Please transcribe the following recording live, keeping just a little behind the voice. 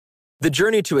The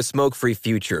journey to a smoke-free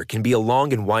future can be a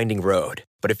long and winding road,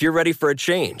 but if you're ready for a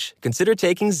change, consider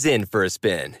taking Zyn for a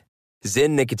spin.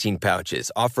 Zyn nicotine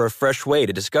pouches offer a fresh way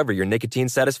to discover your nicotine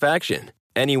satisfaction.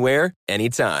 Anywhere,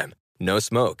 anytime. No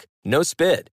smoke, no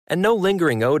spit, and no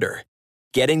lingering odor.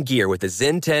 Get in gear with the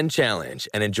Zyn 10 Challenge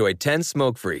and enjoy 10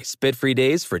 smoke-free, spit-free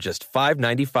days for just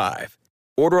 $5.95.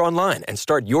 Order online and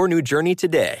start your new journey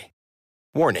today.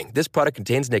 Warning, this product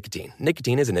contains nicotine.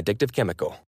 Nicotine is an addictive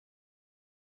chemical.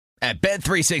 At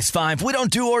Bet365, we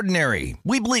don't do ordinary.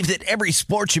 We believe that every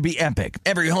sport should be epic.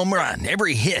 Every home run,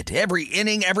 every hit, every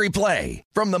inning, every play.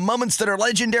 From the moments that are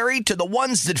legendary to the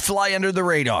ones that fly under the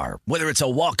radar. Whether it's a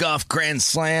walk-off grand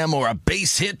slam or a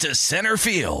base hit to center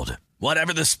field.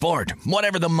 Whatever the sport,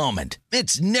 whatever the moment.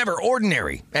 It's never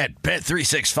ordinary at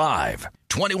Bet365.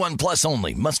 21 plus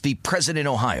only. Must be present in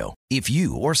Ohio. If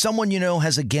you or someone you know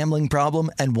has a gambling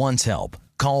problem and wants help,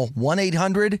 call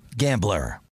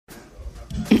 1-800-GAMBLER.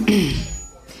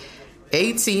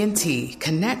 AT&T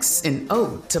connects an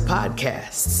ode to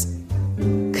podcasts.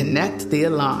 Connect the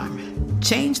alarm.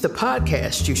 Change the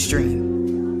podcast you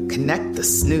stream. Connect the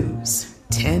snooze.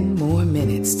 10 more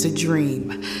minutes to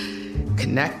dream.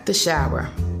 Connect the shower.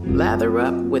 Lather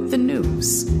up with the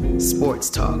news. Sports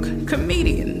talk,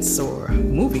 comedians, or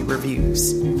movie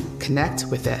reviews. Connect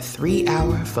with that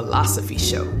 3-hour philosophy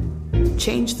show.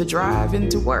 Change the drive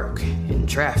into work in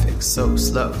traffic so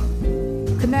slow.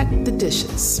 Connect the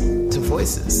dishes to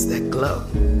voices that glow.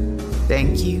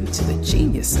 Thank you to the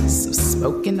geniuses of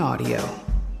spoken audio.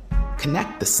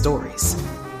 Connect the stories.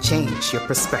 Change your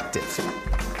perspective.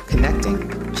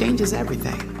 Connecting changes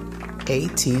everything.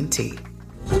 AT&T.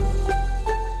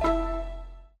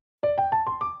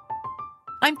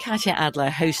 I'm Katya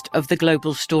Adler, host of The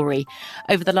Global Story.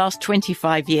 Over the last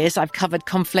 25 years, I've covered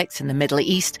conflicts in the Middle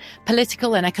East,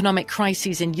 political and economic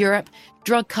crises in Europe,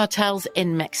 drug cartels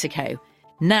in Mexico.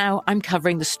 Now I'm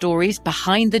covering the stories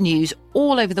behind the news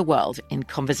all over the world in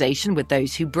conversation with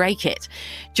those who break it.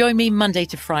 Join me Monday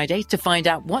to Friday to find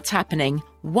out what's happening,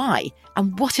 why,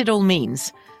 and what it all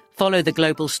means. Follow The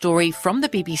Global Story from the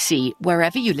BBC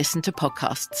wherever you listen to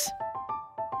podcasts.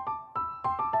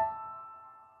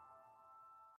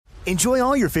 Enjoy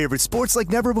all your favorite sports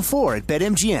like never before at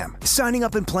BetMGM. Signing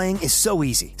up and playing is so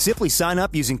easy. Simply sign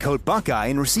up using code Buckeye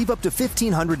and receive up to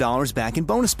 $1,500 back in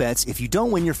bonus bets if you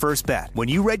don't win your first bet. When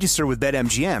you register with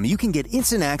BetMGM, you can get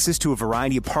instant access to a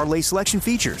variety of parlay selection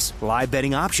features, live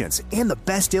betting options, and the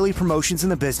best daily promotions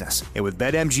in the business. And with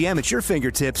BetMGM at your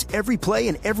fingertips, every play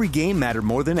and every game matter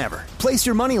more than ever. Place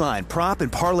your moneyline, prop,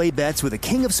 and parlay bets with the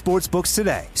king of sportsbooks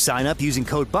today. Sign up using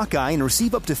code Buckeye and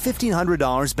receive up to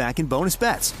 $1,500 back in bonus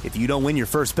bets if you don't win your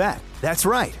first bet. That's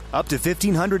right, up to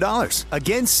 $1,500.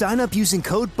 Again, sign up using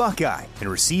code Buckeye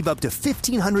and receive up to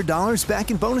 $1,500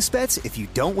 back in bonus bets if you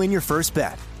don't win your first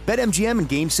bet. BetMGM and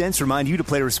GameSense remind you to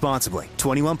play responsibly.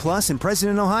 21 plus and present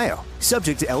in Ohio.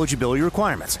 Subject to eligibility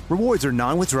requirements. Rewards are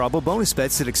non-withdrawable bonus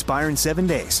bets that expire in 7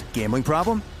 days. Gambling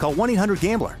problem? Call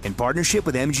 1-800-GAMBLER in partnership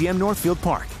with MGM Northfield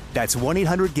Park. That's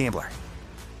 1-800-GAMBLER.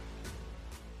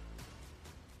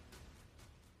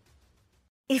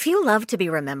 If you love to be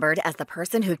remembered as the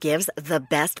person who gives the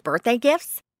best birthday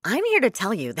gifts, I'm here to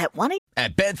tell you that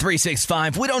At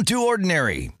Bet365, we don't do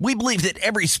ordinary. We believe that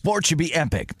every sport should be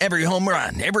epic. Every home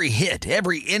run, every hit,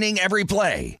 every inning, every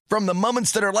play. From the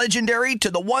moments that are legendary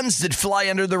to the ones that fly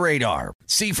under the radar.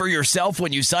 See for yourself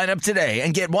when you sign up today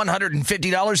and get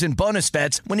 $150 in bonus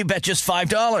bets when you bet just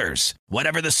 $5.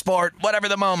 Whatever the sport, whatever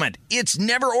the moment, it's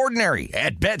never ordinary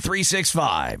at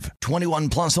Bet365. 21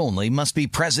 plus only. Must be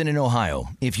present in Ohio.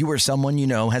 If you or someone you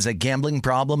know has a gambling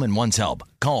problem and wants help,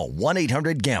 call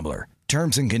 1-800-GAMBLER.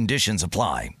 Terms and conditions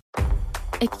apply.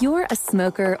 If you're a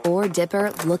smoker or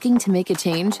dipper looking to make a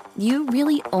change, you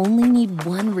really only need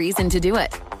one reason to do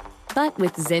it. But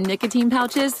with Zyn nicotine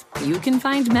pouches, you can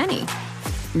find many.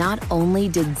 Not only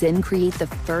did Zyn create the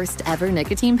first ever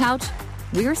nicotine pouch,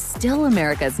 we're still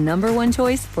America's #1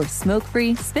 choice for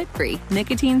smoke-free, spit-free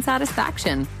nicotine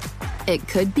satisfaction. It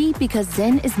could be because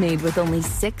Zyn is made with only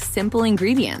 6 simple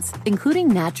ingredients, including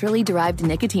naturally derived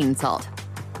nicotine salt.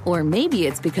 Or maybe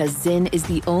it's because Zyn is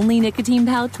the only nicotine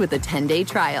pouch with a 10-day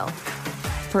trial.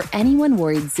 For anyone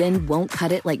worried Zyn won't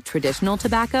cut it like traditional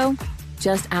tobacco,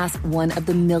 just ask one of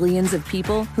the millions of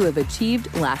people who have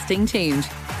achieved lasting change.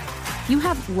 You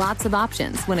have lots of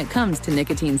options when it comes to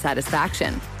nicotine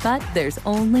satisfaction, but there's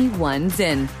only one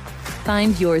Zyn.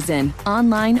 Find your Zyn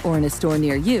online or in a store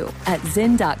near you at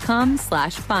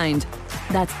zyn.com/find.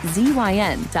 That's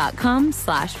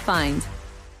ZYN.com/find.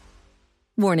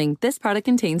 Warning, this product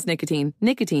contains nicotine.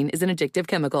 Nicotine is an addictive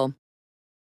chemical.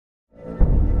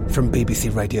 From BBC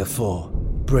Radio 4,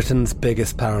 Britain's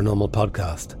biggest paranormal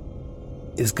podcast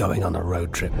is going on a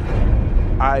road trip.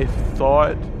 I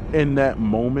thought in that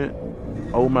moment,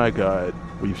 oh my God,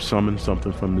 we've summoned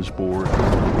something from this board.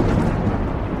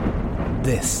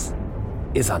 This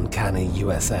is Uncanny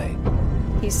USA.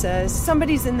 He says,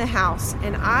 somebody's in the house,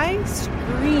 and I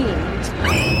screamed.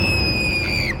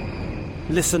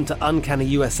 Listen to Uncanny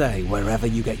USA wherever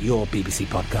you get your BBC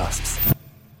podcasts,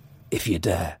 if you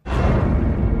dare.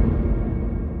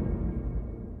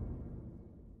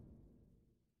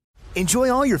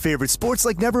 Enjoy all your favorite sports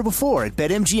like never before at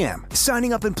BetMGM.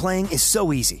 Signing up and playing is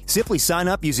so easy. Simply sign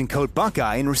up using code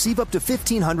Buckeye and receive up to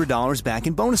 $1,500 back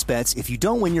in bonus bets if you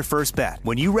don't win your first bet.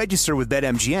 When you register with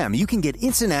BetMGM, you can get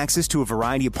instant access to a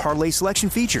variety of parlay selection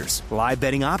features, live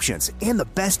betting options, and the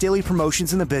best daily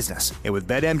promotions in the business. And with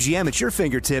BetMGM at your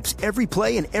fingertips, every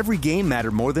play and every game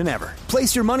matter more than ever.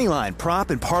 Place your moneyline, prop,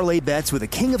 and parlay bets with the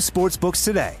king of sportsbooks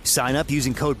today. Sign up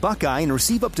using code Buckeye and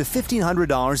receive up to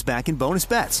 $1,500 back in bonus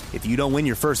bets if you don't win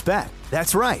your first bet.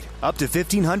 That's right, up to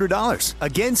 $1,500.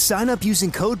 Again, sign up using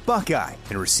code Buckeye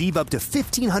and receive up to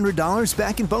 $1,500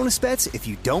 back in bonus bets if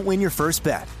you don't win your first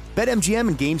bet. BetMGM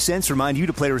and GameSense remind you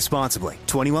to play responsibly.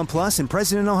 21 plus and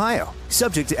present in Ohio.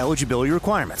 Subject to eligibility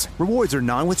requirements. Rewards are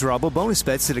non-withdrawable bonus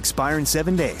bets that expire in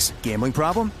 7 days. Gambling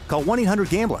problem? Call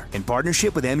 1-800-GAMBLER in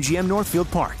partnership with MGM Northfield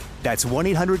Park. That's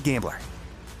 1-800-GAMBLER.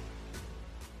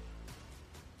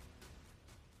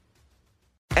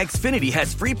 Xfinity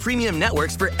has free premium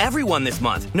networks for everyone this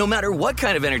month, no matter what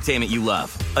kind of entertainment you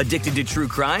love. Addicted to true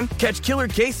crime? Catch killer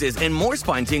cases and more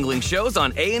spine-tingling shows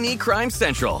on A&E Crime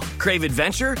Central. Crave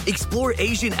adventure? Explore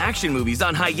Asian action movies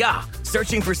on Hi-Ya.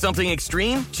 Searching for something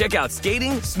extreme? Check out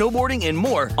skating, snowboarding, and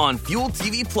more on Fuel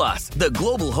TV Plus, the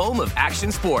global home of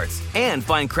action sports. And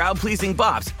find crowd-pleasing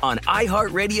bops on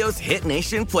iHeartRadio's Hit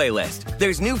Nation playlist.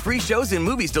 There's new free shows and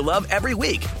movies to love every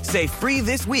week. Say free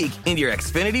this week in your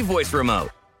Xfinity voice remote.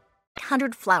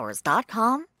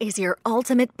 1-800-Flowers.com is your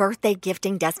ultimate birthday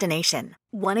gifting destination.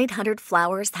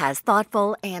 1-800-Flowers has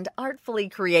thoughtful and artfully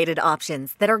created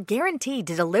options that are guaranteed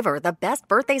to deliver the best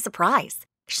birthday surprise.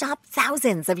 Shop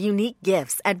thousands of unique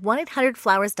gifts at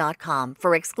 1-800-Flowers.com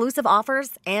for exclusive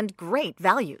offers and great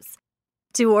values.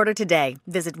 To order today,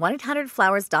 visit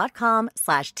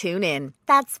 1-800-Flowers.com/tune-in.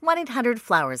 That's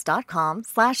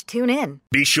 1-800-Flowers.com/tune-in.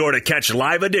 Be sure to catch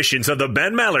live editions of The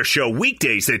Ben Maller Show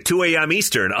weekdays at 2 a.m.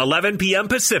 Eastern, 11 p.m.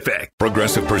 Pacific.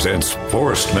 Progressive presents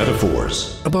Forced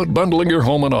Metaphors about bundling your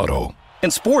home and auto. In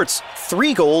sports,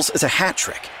 3 goals is a hat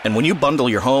trick. And when you bundle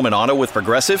your home and auto with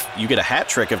Progressive, you get a hat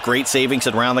trick of great savings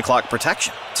and round-the-clock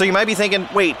protection. So you might be thinking,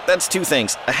 wait, that's 2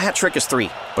 things. A hat trick is 3.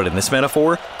 But in this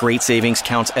metaphor, great savings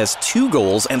counts as 2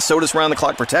 goals, and so does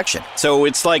round-the-clock protection. So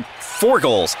it's like 4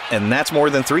 goals, and that's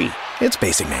more than 3. It's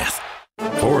basic math.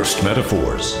 Forced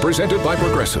Metaphors, presented by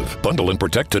Progressive. Bundle and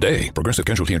protect today. Progressive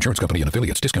Casualty Insurance Company and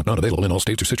Affiliates. Discount not available in all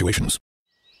states or situations.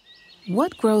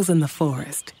 What grows in the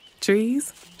forest?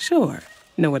 Trees? Sure.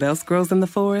 Know what else grows in the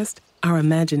forest? Our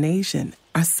imagination,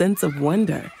 our sense of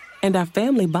wonder, and our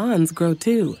family bonds grow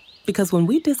too. Because when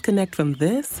we disconnect from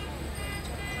this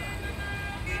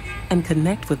and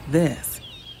connect with this,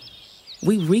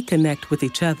 we reconnect with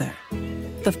each other.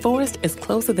 The forest is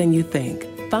closer than you think.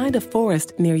 Find a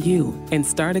forest near you and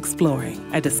start exploring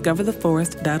at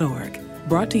discovertheforest.org.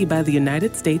 Brought to you by the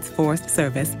United States Forest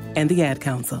Service and the Ad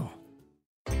Council.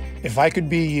 If I could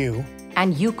be you.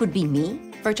 And you could be me?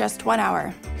 For just 1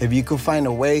 hour. If you could find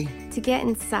a way to get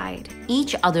inside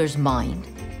each other's mind.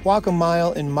 Walk a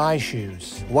mile in my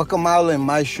shoes. Walk a mile in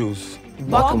my shoes.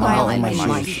 Walk a mile in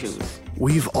my shoes.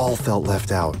 We've all felt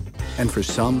left out. And for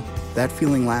some, that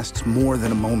feeling lasts more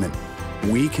than a moment.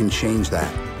 We can change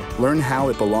that. Learn how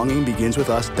at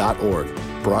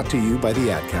belongingbeginswithus.org. Brought to you by the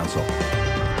Ad Council.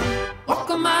 Walk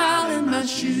a mile in my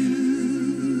shoes.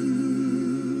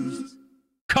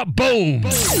 Kaboom!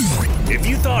 If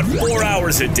you thought 4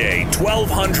 hours a day,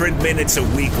 1,200 minutes a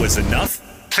week was enough,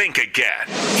 think again.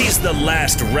 He's the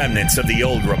last remnants of the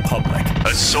old republic,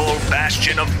 a sole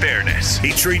bastion of fairness.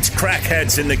 He treats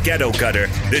crackheads in the ghetto gutter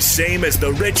the same as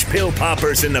the rich pill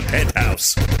poppers in the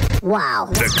penthouse. Wow.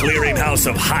 The clearinghouse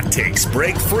of hot takes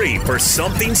break free for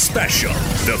something special.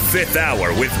 The 5th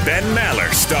Hour with Ben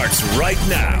Maller starts right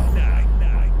now.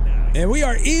 And we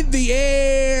are in the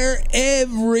air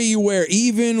everywhere,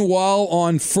 even while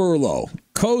on furlough.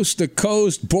 Coast to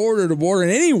coast, border to border,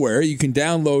 and anywhere you can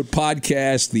download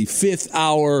podcast, The 5th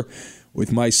Hour,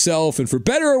 with myself, and for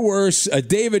better or worse,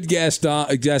 David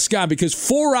Gascon, because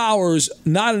 4 hours,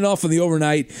 not enough on the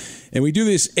overnight, and we do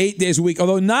this 8 days a week,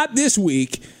 although not this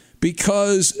week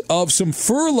because of some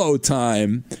furlough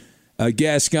time,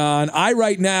 Gascon. I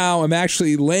right now am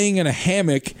actually laying in a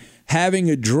hammock having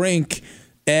a drink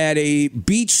at a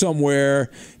beach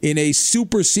somewhere in a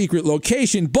super secret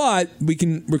location, but we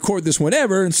can record this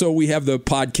whenever, and so we have the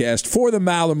podcast for the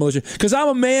Maller Militia, because I'm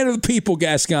a man of the people,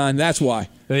 Gascon. That's why.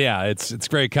 Yeah, it's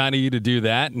very kind of you to do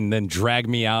that and then drag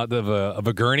me out of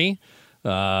a gurney.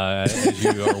 As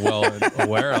you are well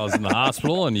aware, I was in the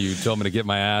hospital, and you told me to get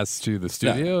my ass to the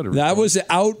studio. That was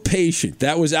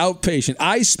outpatient.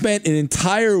 I spent an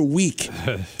entire week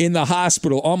in the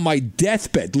hospital on my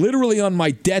deathbed, literally on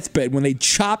my deathbed, when they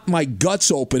chopped my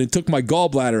guts open and took my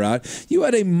gallbladder out. You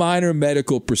had a minor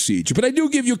medical procedure. But I do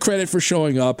give you credit for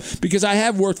showing up, because I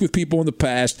have worked with people in the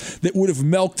past that would have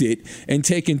milked it and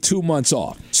taken 2 months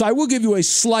off. So I will give you a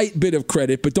slight bit of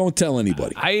credit, but don't tell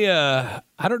anybody.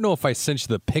 I don't know if I sent you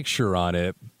the picture on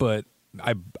it, but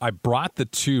I brought the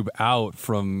tube out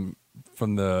from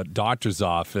the doctor's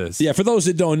office. Yeah, for those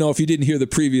that don't know, if you didn't hear the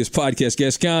previous podcast,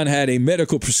 Gascon had a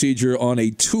medical procedure on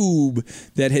a tube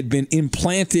that had been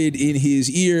implanted in his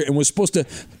ear and wasn't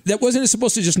it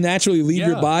supposed to just naturally leave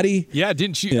your body? Yeah,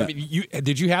 didn't you? Yeah. I mean,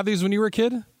 did you have these when you were a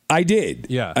kid? I did.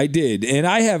 Yeah. I did. And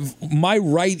my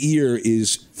right ear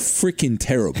is freaking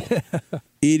terrible.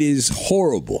 It is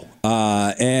horrible.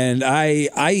 And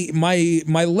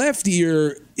my left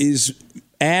ear is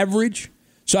average.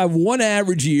 So I have one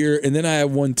average ear, and then I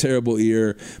have one terrible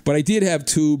ear. But I did have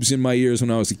tubes in my ears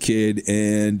when I was a kid.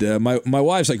 And my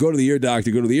wife's like, go to the ear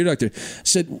doctor. I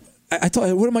said, I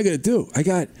thought, what am I going to do?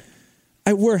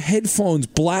 I wear headphones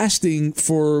blasting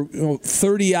for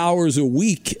 30 hours a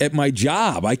week at my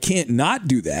job. I can't not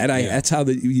do that. That's how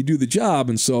you do the job.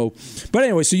 And so, but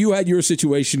anyway, so you had your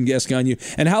situation, Gascon.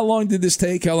 And how long did this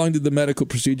take? How long did the medical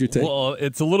procedure take? Well,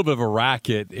 it's a little bit of a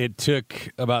racket. It took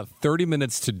about 30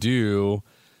 minutes to do.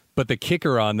 But the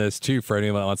kicker on this, too, for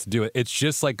anyone that wants to do it, it's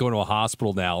just like going to a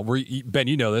hospital now. Ben,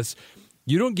 you know this.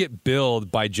 You don't get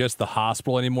billed by just the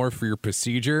hospital anymore for your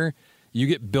procedure. You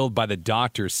get billed by the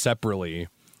doctor separately.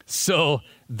 So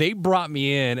they brought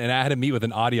me in, and I had to meet with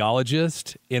an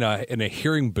audiologist in a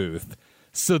hearing booth.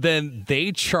 So then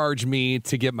they charge me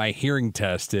to get my hearing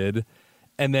tested,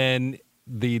 and then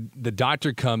the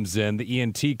doctor comes in, the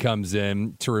ENT comes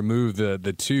in to remove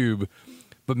the tube.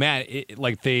 But man, it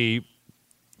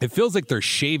feels like they're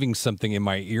shaving something in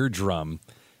my eardrum.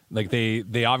 Like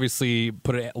they obviously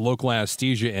put a local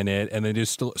anesthesia in it, and then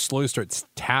just slowly starts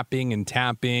tapping,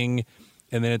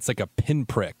 and then it's like a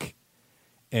pinprick.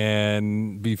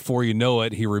 And before you know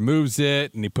it, he removes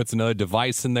it, and he puts another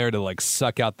device in there to like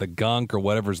suck out the gunk or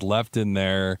whatever's left in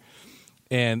there.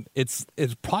 And it's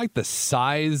probably the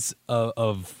size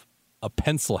of a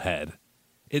pencil head.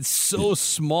 It's so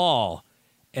small,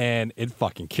 and it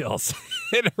fucking kills.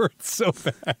 It hurts so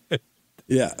bad.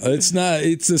 Yeah, it's not.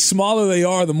 It's the smaller they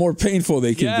are, the more painful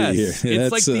they can be here.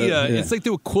 It's like it's like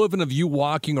the equivalent of you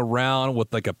walking around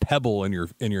with like a pebble in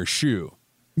your shoe.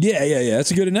 Yeah.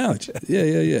 That's a good analogy. Yeah.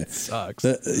 It sucks.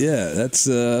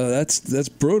 That's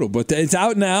brutal. But it's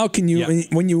out now. Can you? Yeah.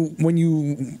 When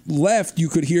you left, you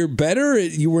could hear better.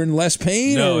 You were in less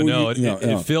pain. No.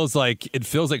 It feels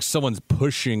like someone's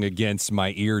pushing against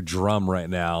my eardrum right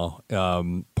now.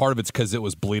 Part of it's because it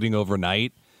was bleeding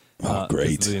overnight. Oh,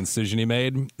 great. The incision he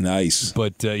made. Nice.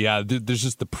 But, there's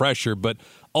just the pressure. But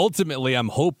ultimately, I'm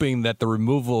hoping that the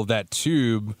removal of that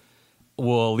tube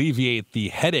will alleviate the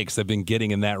headaches I've been getting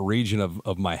in that region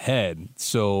of my head.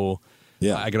 So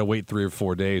I got to wait 3 or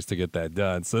 4 days to get that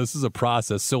done. So this is a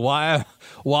process. So while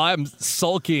I'm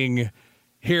sulking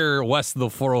here west of the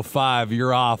 405,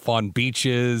 you're off on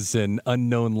beaches and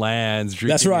unknown lands.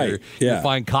 That's right. Your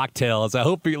fine cocktails. I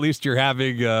hope at least you're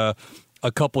having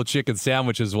a couple chicken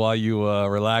sandwiches while you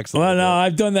relax. Well, no,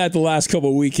 I've done that the last couple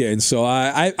of weekends, so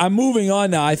I'm moving on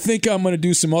now. I think I'm going to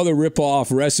do some other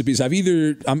rip-off recipes.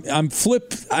 I'm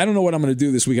flipped. I don't know what I'm going to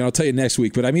do this weekend. I'll tell you next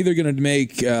week, but I'm either going to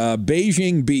make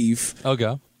Beijing beef.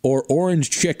 Okay. Or orange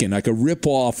chicken, like a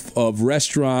rip-off of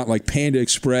restaurant like Panda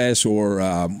Express, or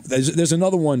there's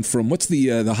another one from, what's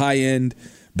the high-end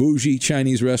bougie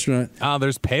Chinese restaurant?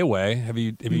 There's Pei Wei. Have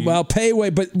you? Well, Pei Wei,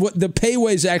 but the Pei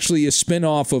Wei is actually a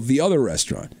spin-off of the other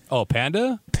restaurant. Oh,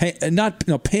 Panda?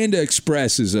 Panda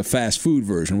Express is a fast food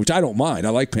version, which I don't mind. I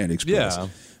like Panda Express. Yeah.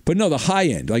 But no, the high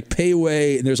end, like Pei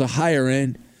Wei, and there's a higher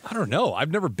end. I don't know.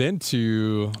 I've never been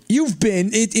to. You've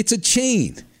been. It's a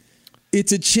chain.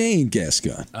 It's a chain,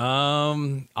 Gascon.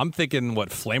 I'm thinking,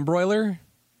 Flame Broiler?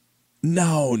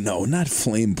 No, not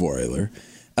Flame Broiler.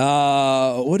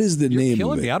 What is the name of it? You're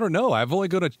killing me. I don't know. I've only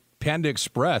go to Panda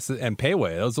Express and Pei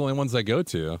Wei. Those are the only ones I go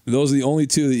to. Those are the only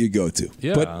two that you go to.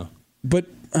 Yeah. But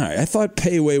all right, I thought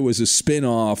Pei Wei was a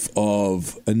spin-off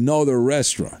of another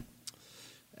restaurant.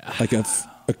 Like a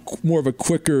more of a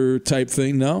quicker type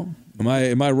thing, no? Am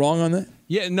I wrong on that?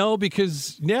 Yeah, no,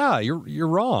 because you're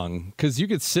wrong. Because you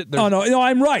could sit there. Oh no,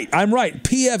 I'm right.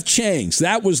 P.F. Chang's,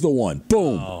 that was the one.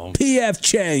 Boom. Oh. P.F.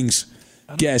 Chang's,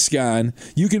 Gascon.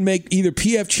 You can make either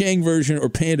P.F. Chang version or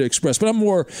Panda Express, but I'm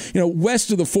more,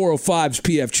 west of the 405's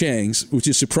P.F. Chang's, which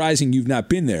is surprising you've not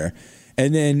been there,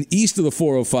 and then east of the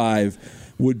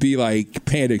 405 would be like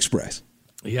Panda Express.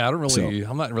 Yeah,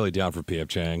 I'm not really down for P.F.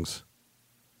 Chang's.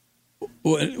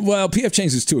 Well, P.F.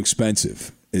 Chang's is too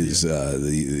expensive. Is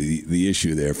the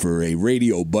issue there for a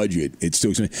radio budget? It's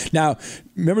too expensive. Now,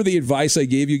 remember the advice I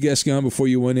gave you, Gascon, before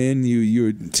you went in? You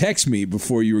would text me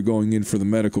before you were going in for the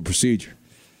medical procedure.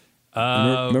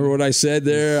 Remember what I said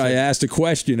there? I asked a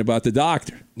question about the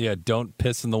doctor. Yeah, don't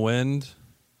piss in the wind.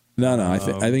 No. I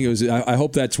think it was. I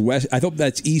hope that's west. I hope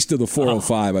that's east of the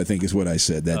 405. I think is what I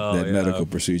said. That medical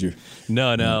procedure.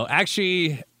 No.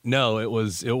 Actually, no. It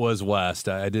was west.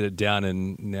 I did it down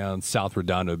in South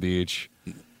Redondo Beach.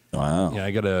 Wow. Yeah,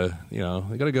 I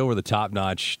gotta go where the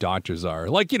top-notch doctors are.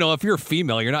 Like, if you're a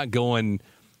female, you're not going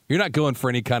for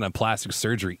any kind of plastic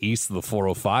surgery east of the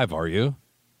 405, are you?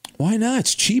 Why not?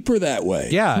 It's cheaper that way.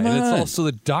 Yeah, Come and on. it's also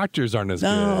the doctors aren't as good.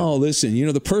 No, listen,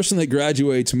 the person that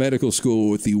graduates medical school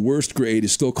with the worst grade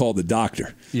is still called the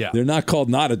doctor. Yeah. They're not called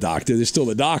not a doctor. They're still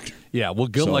a doctor. Yeah, well,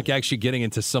 good luck actually getting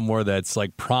into somewhere that's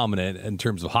like prominent in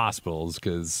terms of hospitals,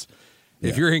 because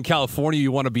if you're in California,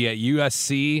 you want to be at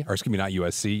USC, or excuse me, not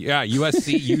USC. Yeah,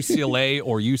 USC, UCLA,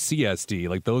 or UCSD.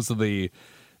 Like those are the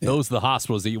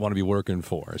hospitals that you want to be working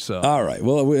for. So, all right.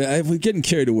 Well, we're getting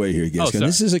carried away here, guys.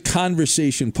 This is a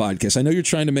conversation podcast. I know you're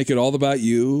trying to make it all about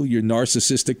you, your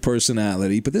narcissistic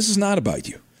personality, but this is not about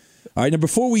you. All right, now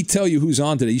before we tell you who's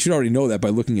on today, you should already know that by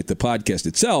looking at the podcast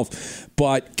itself,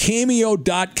 but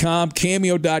Cameo.com,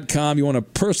 you want a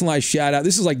personalized shout-out.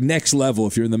 This is like next level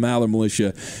if you're in the Maller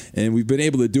Militia, and we've been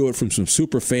able to do it from some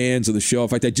super fans of the show. In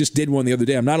fact, I just did one the other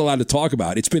day. I'm not allowed to talk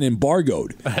about it. It's been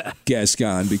embargoed,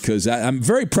 Gascon, because I'm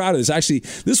very proud of this. Actually,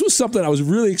 this was something I was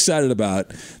really excited about,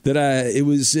 that it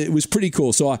was pretty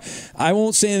cool. So I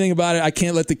won't say anything about it. I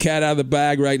can't let the cat out of the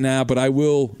bag right now, but I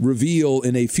will reveal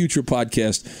in a future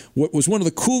podcast what was one of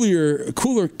the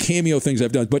cooler Cameo things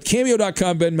I've done. But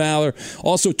Cameo.com, Ben Maller.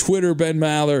 Also Twitter, Ben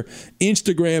Maller.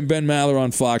 Instagram, Ben Maller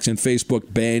on Fox. And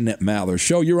Facebook, Ben Maller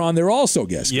Show. You're on there also,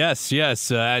 guess.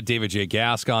 Yes. At David J.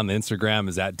 Gascon. The Instagram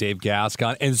is at Dave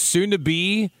Gascon. And soon to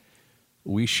be,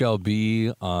 we shall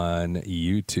be on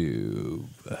YouTube.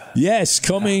 Yes,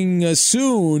 coming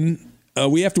soon.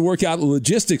 We have to work out the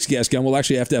logistics, Gascon. We'll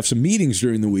actually have to have some meetings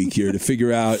during the week here to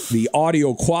figure out the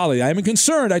audio quality. I am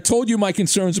concerned. I told you my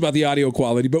concerns about the audio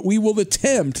quality, but we will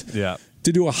attempt to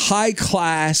do a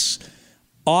high-class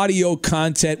audio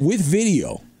content with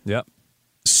video. Yep.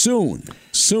 Soon.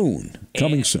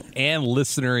 Coming soon. And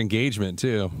listener engagement,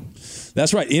 too.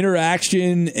 That's right.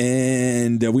 Interaction,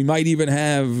 and we might even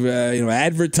have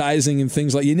advertising and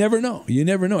things like. You never know.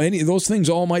 Any of those things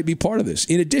all might be part of this.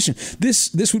 In addition,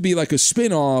 this would be like a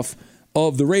spin-off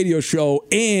of the radio show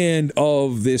and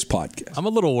of this podcast. I'm a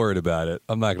little worried about it.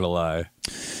 I'm not going to lie.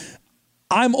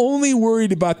 I'm only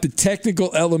worried about the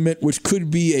technical element, which could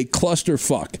be a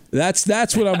clusterfuck.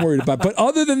 That's what I'm worried about. But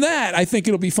other than that, I think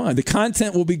it'll be fine. The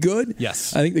content will be good.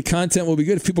 Yes. I think the content will be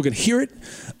good. If people can hear it,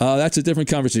 that's a different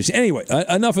conversation. Anyway,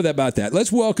 enough of that about that.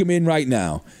 Let's welcome in right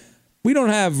now. We don't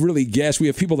have really guests. We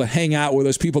have people that hang out with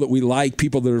us, people that we like,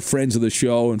 people that are friends of the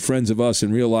show and friends of us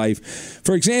in real life.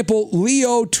 For example,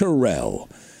 Leo Terrell.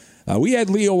 We had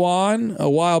Leo on a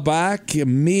while back,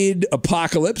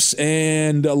 mid-apocalypse,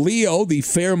 and Leo, the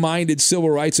fair-minded civil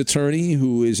rights attorney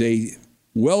who is a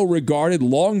well-regarded,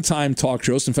 long-time talk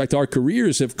show host. In fact, our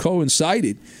careers have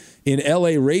coincided in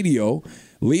L.A. radio.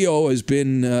 Leo has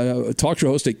been a talk show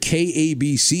host at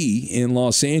KABC in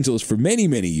Los Angeles for many,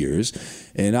 many years,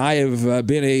 and I have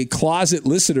been a closet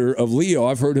listener of Leo.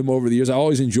 I've heard him over the years. I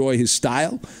always enjoy his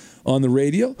style on the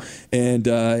radio, and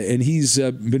he's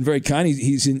been very kind.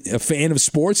 He's a fan of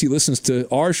sports. He listens to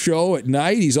our show at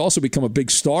night. He's also become a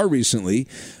big star recently,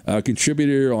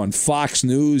 contributor on Fox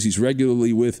News. He's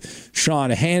regularly with Sean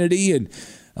Hannity, and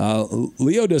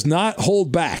Leo does not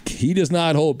hold back. He does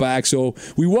not hold back. So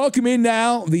we welcome in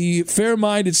now the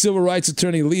fair-minded civil rights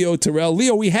attorney, Leo Terrell.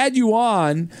 Leo, we had you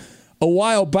on a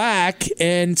while back,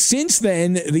 and since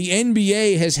then, the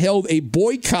NBA has held a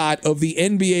boycott of the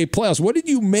NBA playoffs. What did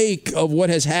you make of what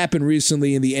has happened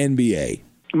recently in the NBA?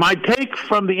 My take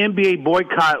from the NBA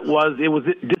boycott was it was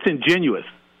disingenuous.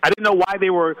 I didn't know why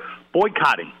they were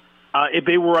boycotting. If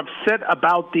they were upset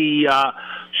about the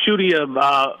shooting of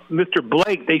Mr.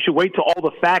 Blake, they should wait till all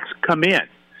the facts come in.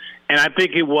 And I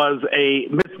think it was a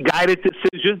misguided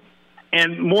decision.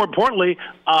 And more importantly,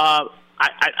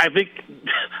 I think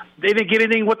they didn't get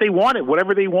anything what they wanted,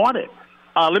 whatever they wanted.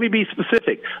 Let me be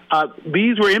specific.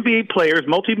 These were NBA players,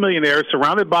 multimillionaires,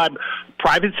 surrounded by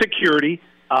private security,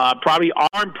 probably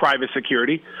armed private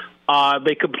security.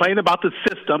 They complained about the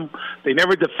system. They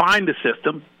never defined the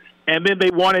system. And then they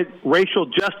wanted racial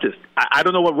justice. I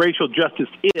don't know what racial justice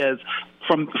is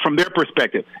from their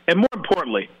perspective. And more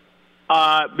importantly,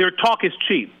 their talk is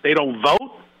cheap. They don't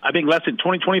vote. I think less than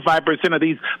 20-25% of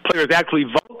these players actually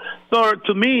vote. So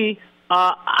to me,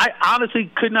 I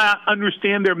honestly could not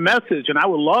understand their message, and I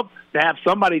would love to have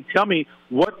somebody tell me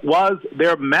what was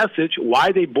their message,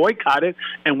 why they boycotted,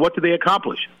 and what did they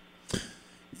accomplish.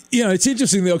 You know, it's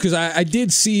interesting, though, because I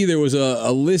did see there was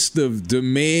a list of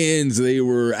demands. They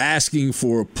were asking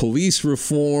for police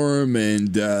reform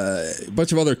and a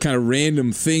bunch of other kind of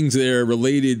random things there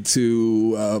related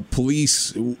to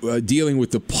police dealing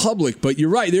with the public. But you're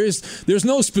right, there's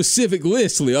no specific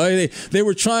list, Leo. They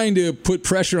were trying to put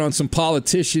pressure on some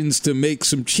politicians to make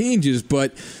some changes,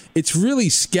 but it's really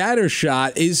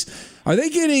scattershot. Are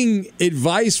they getting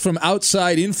advice from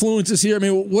outside influences here? I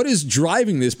mean, what is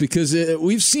driving this? Because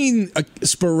we've seen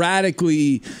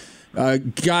sporadically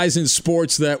guys in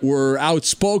sports that were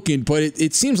outspoken, but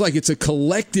it seems like it's a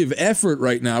collective effort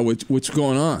right now with what's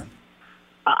going on.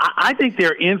 I think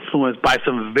they're influenced by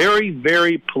some very,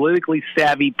 very politically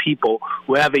savvy people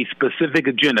who have a specific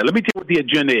agenda. Let me tell you what the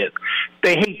agenda is.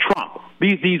 They hate Trump,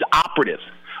 these operatives.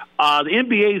 The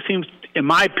NBA seems, in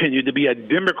my opinion, to be a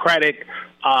Democratic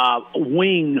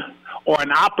wing or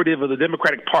an operative of the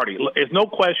Democratic Party. There's no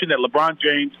question that LeBron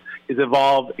James is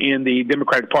involved in the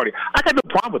Democratic Party. I got no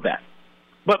problem with that.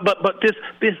 But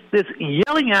this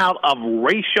yelling out of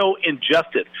racial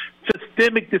injustice,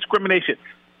 systemic discrimination,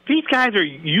 these guys are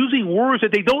using words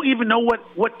that they don't even know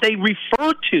what they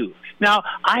refer to. Now,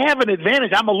 I have an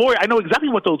advantage. I'm a lawyer. I know exactly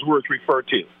what those words refer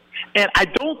to. And I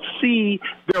don't see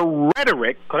their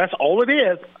rhetoric, because that's all it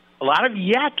is, a lot of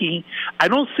yakking. I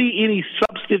don't see any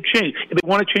substantive change. If they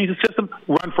want to change the system,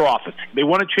 run for office. If they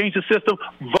want to change the system,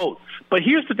 vote. But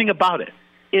here's the thing about it.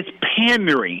 It's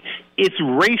pandering. It's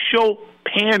racial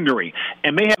pandering.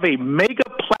 And they have a mega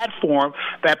platform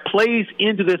that plays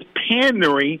into this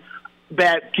pandering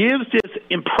that gives this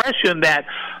impression that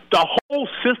the whole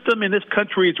system in this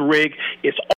country is rigged.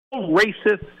 It's all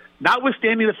racist,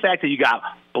 notwithstanding the fact that you got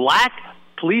black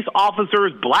police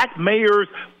officers, black mayors,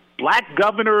 black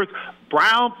governors,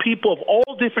 brown people of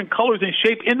all different colors and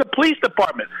shape in the police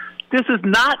department. This is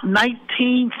not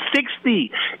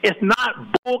 1960. It's not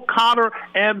Bull Connor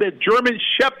and the German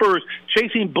shepherds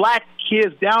chasing black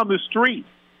kids down the street.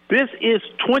 This is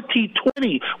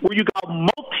 2020, where you got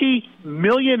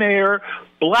multi-millionaire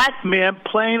black men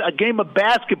playing a game of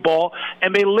basketball,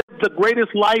 and they live the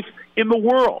greatest life in the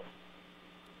world.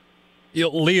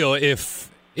 Leo, if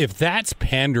that's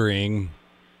pandering,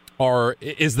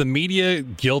 is the media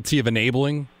guilty of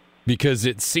enabling? Because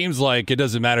it seems like it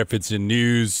doesn't matter if it's in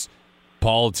news,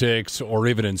 politics, or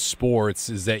even in sports,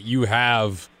 is that you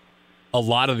have a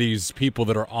lot of these people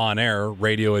that are on air,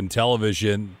 radio and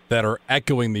television, that are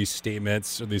echoing these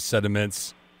statements or these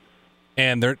sentiments,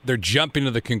 and they're jumping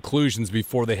to the conclusions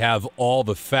before they have all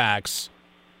the facts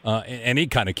in any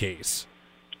kind of case.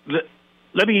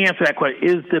 Let me answer that question.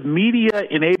 Is the media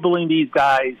enabling these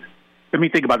guys? Let me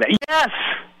think about that. Yes.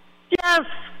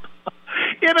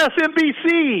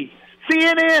 MSNBC,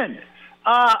 CNN,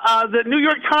 the New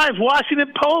York Times,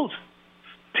 Washington Post,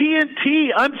 TNT,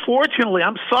 unfortunately,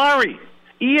 I'm sorry,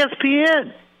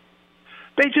 ESPN.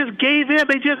 They just gave in.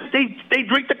 They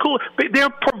drink the Kool. They're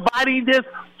providing this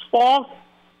false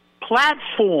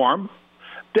platform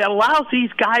that allows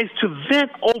these guys to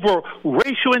vent over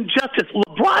racial injustice.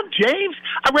 LeBron James,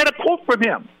 I read a quote from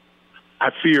him. I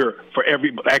fear for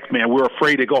every black man, we're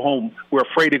afraid to go home. We're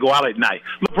afraid to go out at night.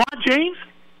 LeBron James?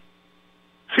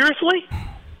 Seriously?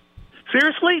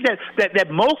 Seriously?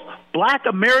 That most black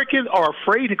Americans are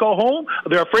afraid to go home?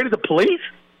 They're afraid of the police?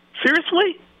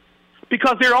 Seriously?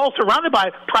 Because they're all surrounded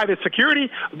by private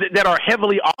security that are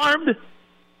heavily armed.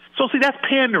 So, see, that's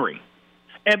pandering.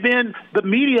 And then the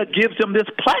media gives them this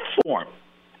platform.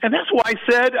 And that's why I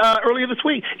said earlier this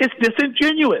week, it's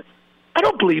disingenuous. I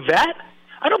don't believe that.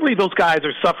 I don't believe those guys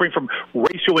are suffering from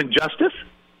racial injustice.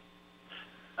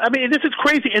 I mean, this is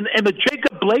crazy. And the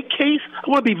Jacob Blake case, I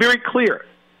want to be very clear.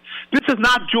 This is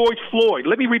not George Floyd.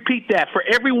 Let me repeat that for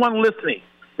everyone listening.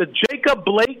 The Jacob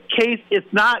Blake case is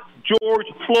not George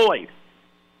Floyd.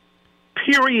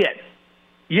 Period.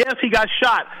 Yes, he got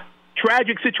shot.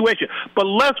 Tragic situation. But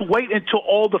let's wait until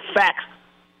all the facts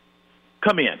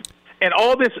come in. And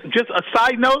all this, just a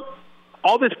side note,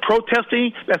 all this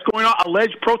protesting that's going on,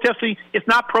 alleged protesting, it's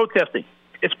not protesting.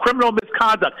 It's criminal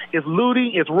misconduct. It's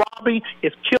looting. It's robbing.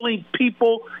 It's killing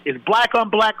people. It's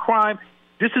black-on-black crime.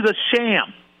 This is a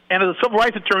sham. And as a civil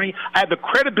rights attorney, I have the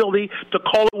credibility to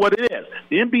call it what it is.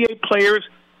 The NBA players'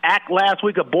 act last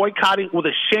week of boycotting was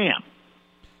a sham.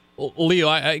 Well, Leo,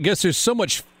 I guess there's so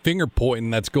much finger pointing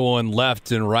that's going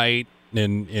left and right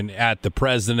and at the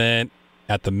president,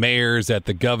 at the mayors, at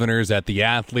the governors, at the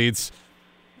athletes.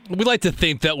 We like to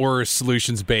think that we're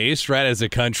solutions-based, right, as a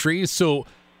country. So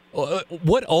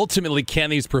what ultimately can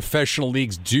these professional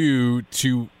leagues do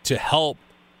to help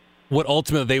what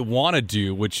ultimately they want to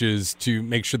do, which is to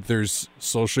make sure that there's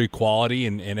social equality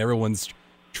and everyone's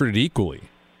treated equally?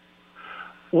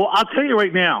 Well, I'll tell you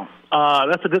right now,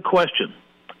 that's a good question.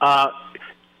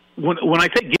 When I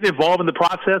say get involved in the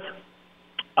process,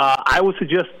 I would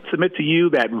submit to you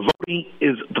that voting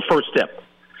is the first step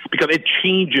because it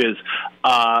changes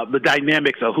the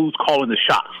dynamics of who's calling the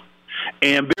shots.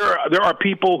 And there are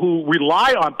people who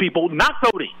rely on people not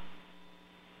voting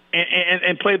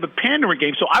and play the pandering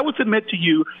game. So I would submit to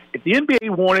you, if the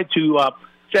NBA wanted to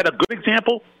set a good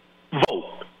example,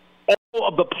 vote. All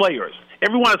of the players,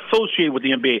 everyone associated with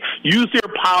the NBA, use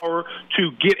their power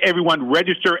to get everyone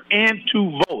registered and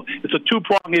to vote. It's a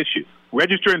two-pronged issue.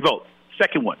 Register and vote.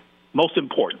 Second one, most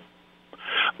important.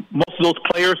 Most of those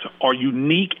players are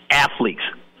unique athletes,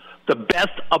 the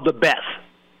best of the best.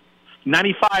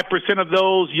 95% of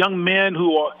those young men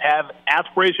who have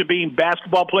aspiration of being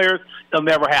basketball players, it'll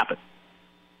never happen.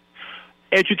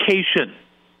 Education.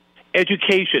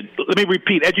 Let me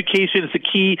repeat. Education is the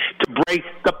key to break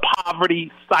the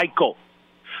poverty cycle.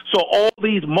 So all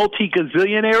these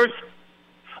multi-gazillionaires,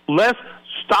 let's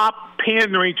stop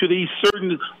pandering to these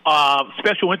certain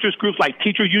special interest groups like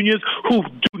teacher unions who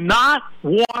do not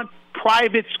want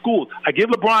private schools. I give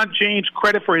LeBron James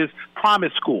credit for his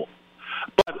promise school.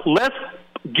 But let's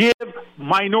give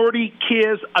minority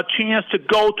kids a chance to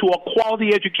go to a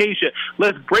quality education.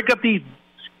 Let's break up these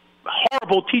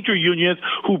horrible teacher unions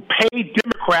who pay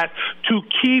Democrats to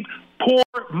keep poor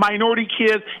minority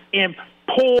kids in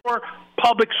poor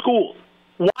public schools.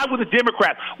 Why would the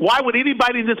Democrats, why would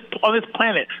anybody on this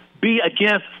planet be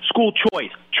against school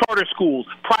choice, charter schools,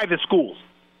 private schools?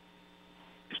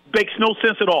 It makes no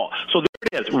sense at all. So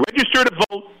there it is. Register to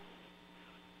vote,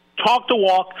 talk the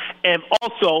walk, and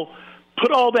also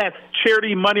put all that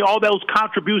charity money, all those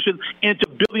contributions into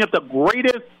building up the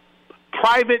greatest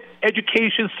private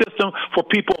education system for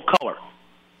people of color.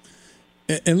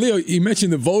 And Leo, you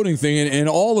mentioned the voting thing, and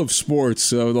all of sports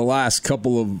the last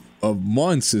couple of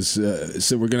months is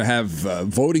so we're going to have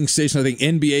voting stations. I think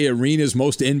NBA arenas,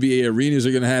 most NBA arenas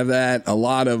are going to have that. A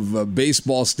lot of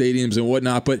baseball stadiums and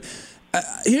whatnot. But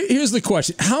here's the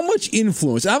question: how much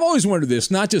influence? I've always wondered this,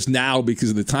 not just now because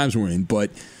of the times we're in,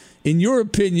 but in your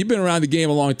opinion, you've been around the game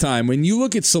a long time. When you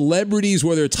look at celebrities,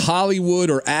 whether it's Hollywood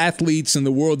or athletes in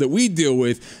the world that we deal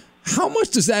with, how much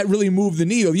does that really move the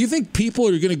needle? Do you think people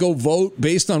are going to go vote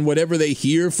based on whatever they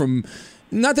hear from,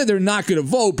 not that they're not going to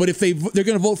vote, but if they're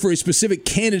going to vote for a specific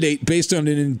candidate based on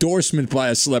an endorsement by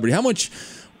a celebrity? How much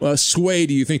sway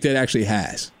do you think that actually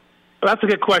has? That's a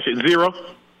good question. Zero.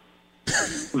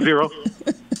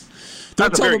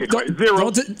 That's a very good question.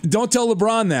 Zero. Don't tell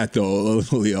LeBron that, though,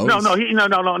 Leo. No.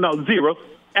 Zero.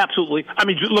 Absolutely. I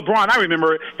mean, LeBron, I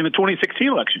remember in the 2016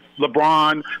 election,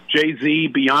 LeBron, Jay-Z,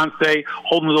 Beyonce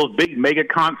holding those big mega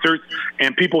concerts,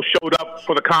 and people showed up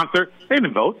for the concert. They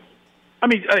didn't vote. I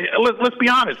mean, let's be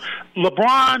honest.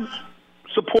 LeBron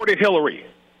supported Hillary,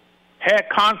 had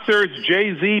concerts,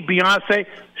 Jay-Z, Beyonce.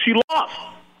 She lost.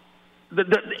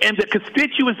 And the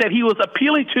constituents that he was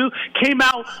appealing to came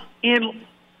out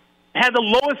had the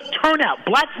lowest turnout.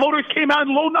 Black voters came out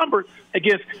in low numbers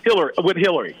against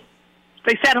Hillary.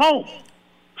 They sat home.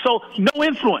 So no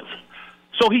influence.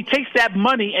 So he takes that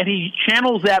money and he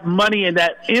channels that money and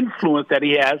that influence that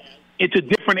he has into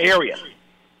different areas.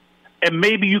 And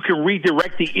maybe you can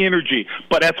redirect the energy.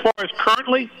 But as far as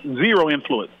currently, zero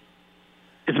influence.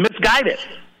 It's misguided.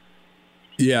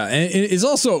 Yeah, and it's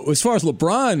also, as far as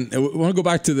LeBron, I want to go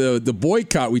back to the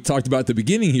boycott we talked about at the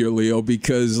beginning here, Leo,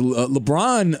 because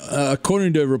LeBron,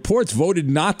 according to reports, voted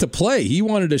not to play. He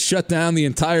wanted to shut down the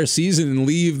entire season and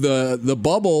leave the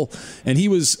bubble, and he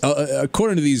was,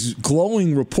 according to these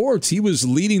glowing reports, he was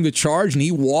leading the charge, and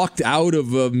he walked out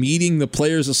of a meeting the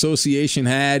Players Association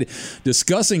had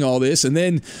discussing all this, and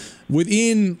then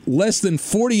within less than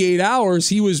 48 hours,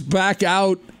 he was back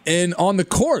out and on the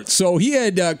court. So he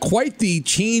had quite the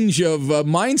change of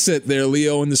mindset there,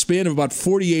 Leo, in the span of about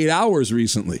 48 hours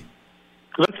recently.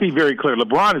 Let's be very clear.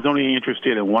 LeBron is only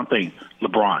interested in one thing,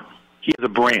 LeBron. He has a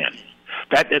brand.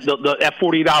 That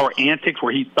 48-hour antics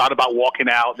where he thought about walking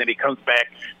out, and then he comes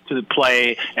back to the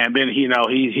play, and then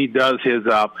he does his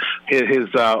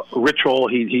ritual.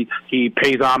 He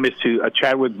pays homage to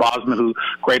Chadwick Boseman, who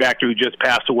great actor who just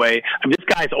passed away. I mean, this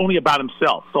guy's only about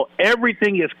himself. So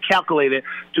everything is calculated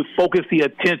to focus the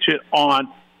attention on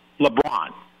LeBron,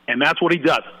 and that's what he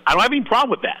does. I don't have any problem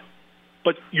with that.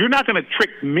 But you're not going to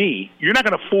trick me. You're not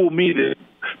going to fool me to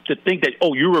think that,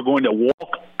 you were going to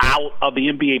walk out of the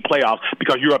NBA playoffs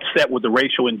because you're upset with the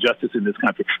racial injustice in this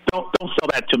country. Don't sell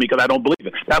that to me because I don't believe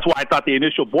it. That's why I thought the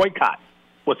initial boycott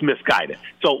was misguided.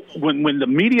 So when the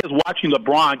media is watching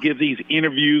LeBron give these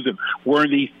interviews and wearing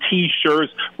these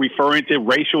T-shirts referring to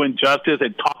racial injustice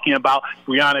and talking about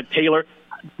Breonna Taylor,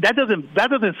 that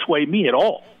doesn't sway me at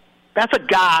all. That's a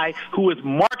guy who is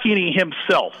marketing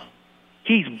himself.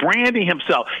 He's branding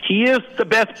himself. He is the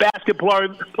best basketball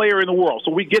player in the world, so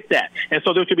we get that. And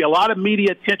so there should be a lot of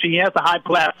media attention. He has a high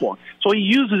platform. So he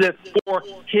uses it for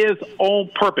his own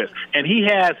purpose. And he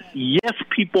has yes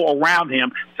people around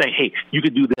him say, hey, you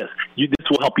can do this. This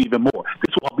will help you even more.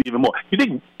 This will help you even more.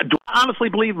 Do I honestly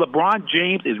believe LeBron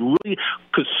James is really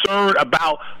concerned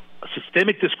about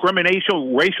systemic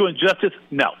discrimination, racial injustice?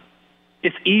 No.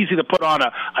 It's easy to put on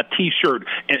a T-shirt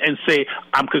and say,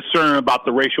 I'm concerned about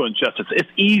the racial injustice.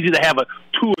 It's easy to have a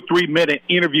 2 or 3 minute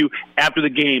interview after the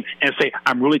game and say,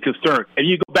 I'm really concerned. And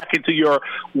you go back into your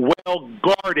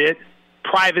well-guarded,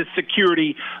 private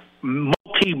security,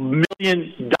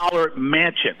 multi-million-dollar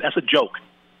mansion. That's a joke.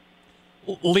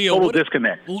 Leo, total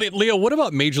disconnect. Leo, what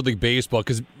about Major League Baseball?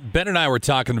 Because Ben and I were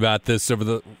talking about this over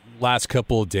the last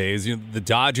couple of days. The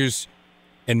Dodgers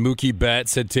and Mookie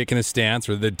Betts had taken a stance,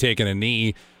 or they'd taken a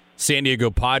knee. San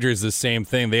Diego Padres, the same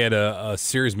thing. They had a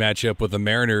series matchup with the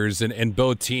Mariners, and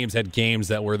both teams had games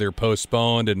that were either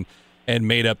postponed and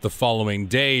made up the following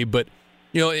day. But,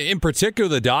 in particular,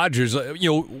 the Dodgers,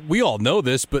 we all know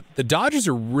this, but the Dodgers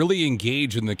are really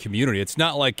engaged in the community. It's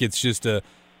not like it's just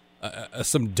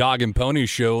some dog and pony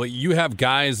show. You have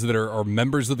guys that are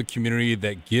members of the community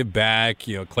that give back,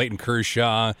 Clayton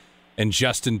Kershaw and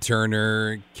Justin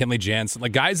Turner, Kenley Jansen,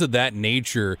 like guys of that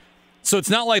nature. So it's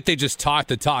not like they just talk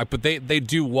the talk, but they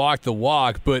do walk the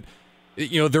walk. But,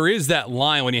 there is that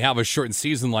line when you have a shortened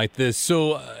season like this.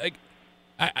 So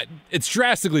it's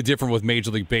drastically different with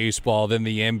Major League Baseball than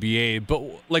the NBA. But,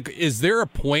 is there a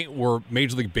point where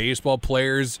Major League Baseball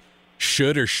players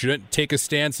should or shouldn't take a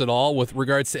stance at all with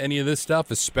regards to any of this stuff,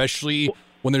 especially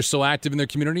when they're so active in their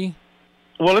community?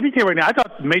 Well, let me tell you right now, I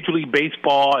thought Major League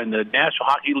Baseball and the National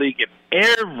Hockey League and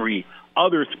every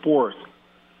other sport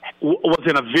was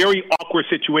in a very awkward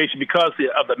situation because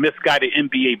of the misguided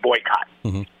NBA boycott.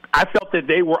 Mm-hmm. I felt that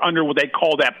they were under what they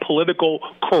call that political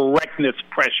correctness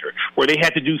pressure, where they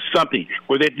had to do something,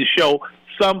 where they had to show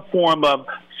some form of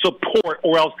support,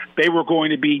 or else they were going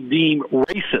to be deemed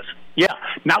racist. Yeah,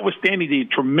 notwithstanding the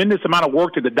tremendous amount of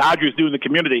work that the Dodgers do in the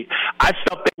community, I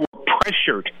felt they were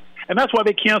pressured. And that's why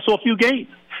they cancel a few games.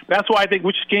 That's why I think,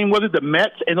 which game was it? The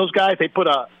Mets and those guys, they put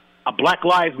a Black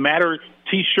Lives Matter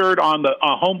T-shirt on the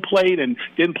home plate and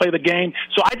didn't play the game.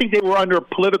 So I think they were under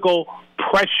political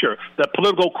pressure, the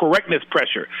political correctness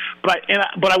pressure. But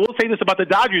I will say this about the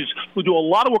Dodgers, who do a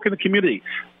lot of work in the community.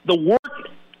 The work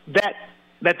that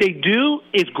they do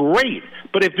is great,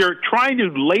 but if they're trying to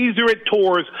laser it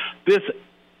towards this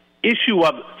issue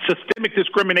of systemic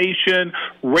discrimination,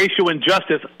 racial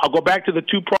injustice, I'll go back to the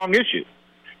two-prong issue.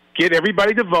 Get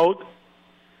everybody to vote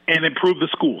and improve the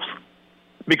schools.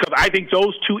 Because I think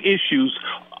those two issues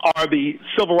are the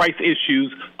civil rights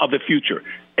issues of the future,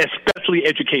 especially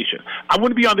education. I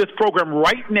wouldn't be on this program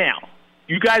right now.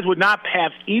 You guys would not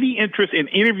have any interest in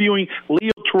interviewing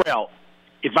Leo Terrell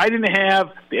if I didn't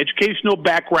have the educational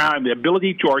background and the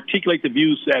ability to articulate the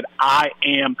views that I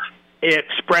am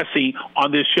expressing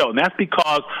on this show. And that's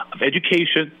because of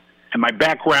education and my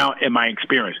background and my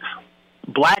experience.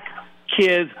 Black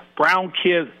kids, brown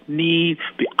kids need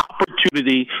the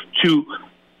opportunity to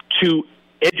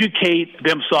educate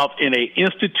themselves in an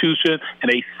institution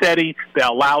and a setting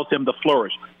that allows them to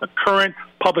flourish. The current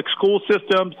public school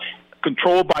systems,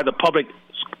 controlled by the public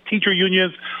teacher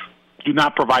unions, do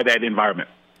not provide that environment.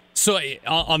 So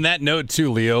on that note,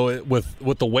 too, Leo,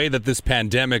 with the way that this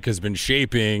pandemic has been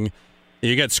shaping,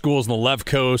 you got schools on the left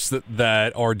coast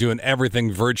that are doing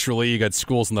everything virtually. You got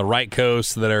schools on the right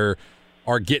coast that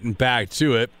are getting back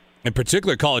to it. In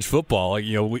particular, college football.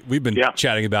 We've been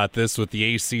chatting about this with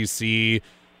the ACC,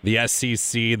 the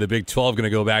SEC, the Big 12 going to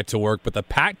go back to work, but the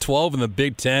Pac-12 and the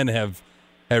Big 10 have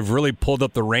really pulled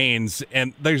up the reins.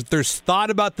 And there's thought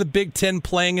about the Big 10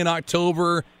 playing in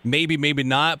October, maybe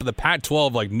not, but the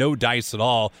Pac-12, no dice at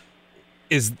all.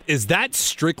 Is that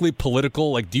strictly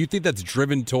political? Do you think that's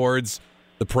driven towards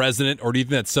the president, or do you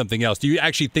think that's something else? Do you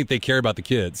actually think they care about the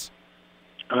kids?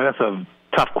 That's a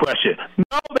tough question.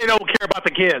 No, they don't care about the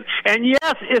kids. And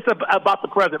yes, it's about the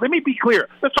president. Let me be clear.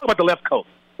 Let's talk about the left coast,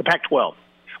 the Pac-12,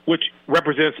 which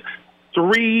represents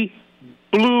 3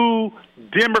 blue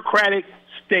Democratic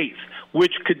states,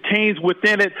 which contains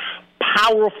within it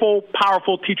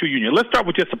powerful teacher unions. Let's start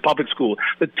with just the public school.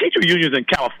 The teacher unions in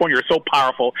California are so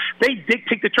powerful, they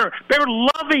dictate the term. They're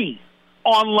loving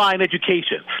online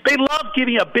education. They love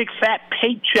getting a big fat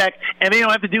paycheck, and they don't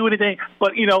have to do anything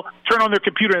but, turn on their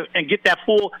computer and get that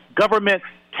full government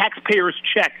taxpayers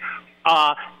check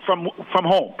from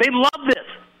home. They love this.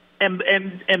 And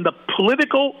the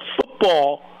political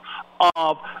football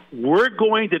of we're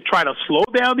going to try to slow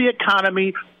down the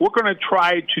economy, we're going to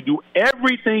try to do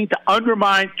everything to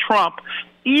undermine Trump,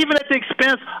 even at the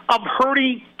expense of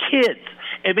hurting kids.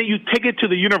 And then you take it to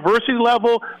the university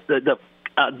level, the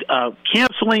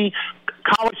canceling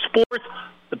college sports,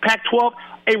 the Pac-12,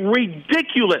 a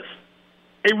ridiculous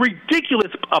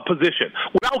position,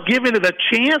 without giving it a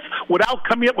chance, without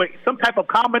coming up with some type of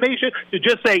combination to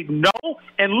just say no.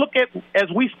 And look at, as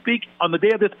we speak on the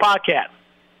day of this podcast,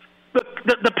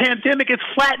 the pandemic is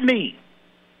flattening.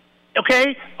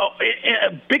 Okay?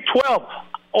 Big 12,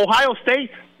 Ohio State,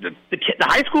 the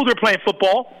high schools are playing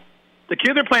football. The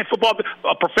kids are playing football.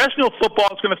 Professional football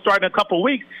is going to start in a couple of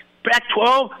weeks.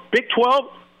 Pac-12, Big 12,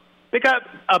 they got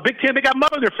Big 10, they got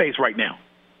mud on their face right now.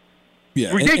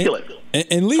 Yeah, ridiculous.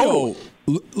 And Leo,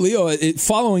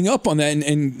 following up on that,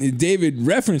 and David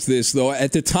referenced this, though,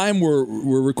 at the time we're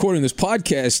recording this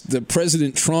podcast, the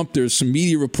President Trump, there's some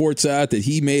media reports out that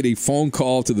he made a phone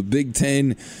call to the Big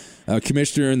Ten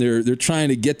commissioner, and they're trying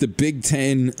to get the Big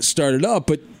Ten started up.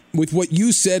 But with what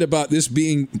you said about this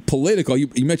being political,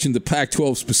 you mentioned the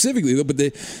Pac-12 specifically, though,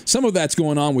 but some of that's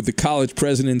going on with the college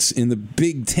presidents in the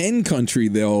Big Ten country,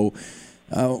 though.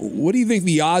 What do you think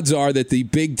the odds are that the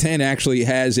Big Ten actually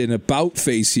has an about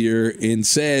face here and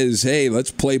says, hey,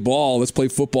 let's play ball, let's play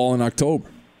football in October?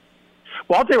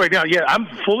 Well, I'll tell you right now, yeah, I'm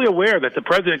fully aware that the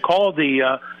president called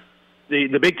the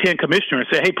Big Ten commissioner and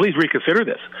said, hey, please reconsider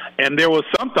this. And there was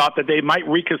some thought that they might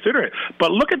reconsider it.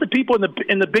 But look at the people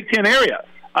in the Big Ten area.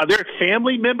 There's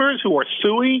family members who are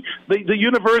suing the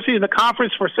university and the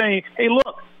conference for saying, hey,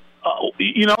 look,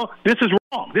 this is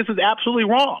wrong. This is absolutely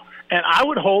wrong. And I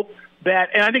would hope that,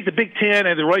 and I think the Big Ten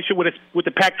and the relationship with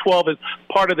the Pac-12 is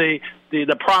part of the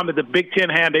problem that the Big Ten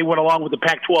had. They went along with the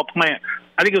Pac-12 plan.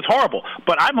 I think it's horrible.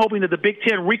 But I'm hoping that the Big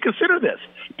Ten reconsider this.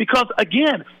 Because,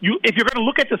 again, if you're going to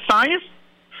look at the science,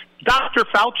 Dr.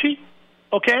 Fauci,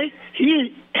 okay,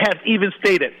 he has even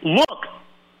stated, look,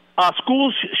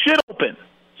 schools should open.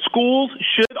 Schools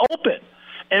should open.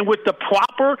 And with the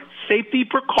proper safety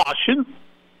precautions,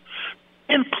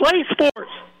 and play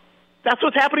sports. That's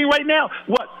what's happening right now.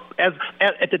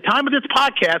 At the time of this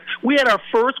podcast, we had our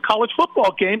first college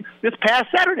football game this past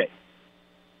Saturday.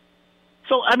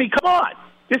 So, I mean, come on.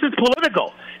 This is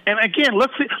political. And again,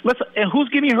 and who's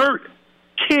getting hurt?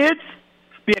 Kids,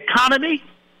 the economy,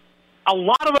 a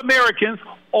lot of Americans,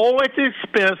 all at the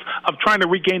expense of trying to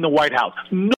regain the White House.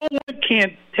 No one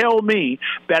can tell me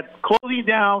that closing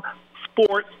down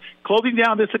sports, closing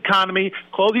down this economy,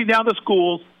 closing down the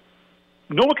schools,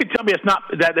 no one can tell me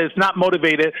that it's not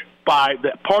motivated by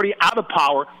the party out of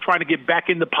power trying to get back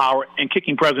into power and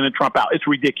kicking President Trump out. It's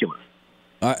ridiculous.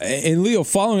 And Leo,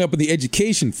 following up on the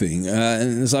education thing,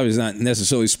 and this obviously not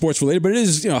necessarily sports related, but it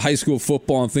is high school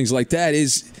football and things like that.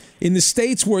 Is in the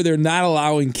states where they're not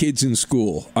allowing kids in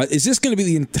school, is this going to be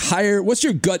the entire? What's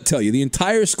your gut tell you? The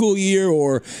entire school year,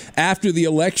 or after the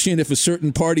election, if a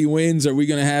certain party wins, are we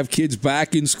going to have kids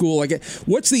back in school? Like,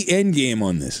 what's the end game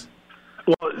on this?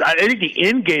 Well, I think the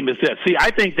end game is this. See, I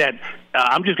think that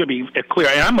I'm just going to be clear.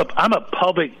 I am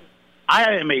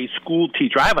a school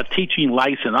teacher. I have a teaching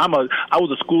license. I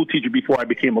was a school teacher before I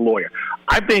became a lawyer.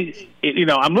 I think,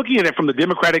 I'm looking at it from the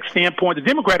Democratic standpoint. The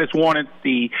Democrats wanted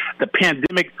the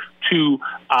pandemic to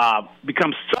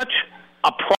become such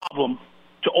a problem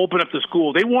to open up the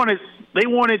school. They wanted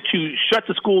to shut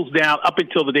the schools down up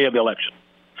until the day of the election.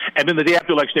 And then the day after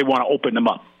the election, they want to open them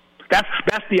up.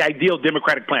 That's the ideal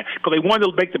Democratic plan, because they wanted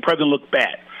to make the president look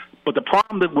bad. But the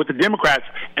problem with the Democrats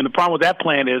and the problem with that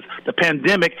plan is the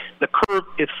pandemic, the curve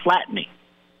is flattening.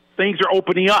 Things are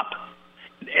opening up.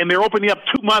 And they're opening up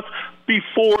 2 months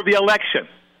before the election.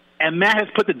 And that has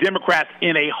put the Democrats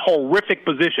in a horrific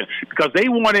position, because they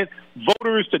wanted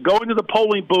voters to go into the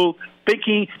polling booth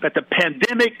thinking that the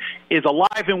pandemic is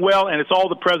alive and well and it's all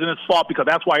the president's fault, because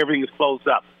that's why everything is closed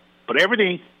up. But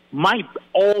everything might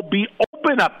all be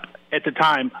open up at the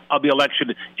time of the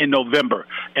election in November.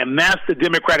 And that's the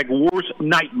Democratic worst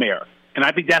nightmare. And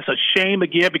I think that's a shame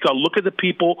again, because look at the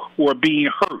people who are being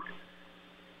hurt.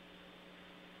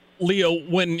 Leo,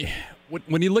 when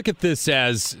you look at this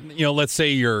as, let's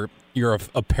say you're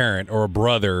a parent or a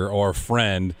brother or a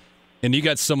friend, and you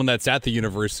got someone that's at the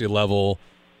university level,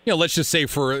 let's just say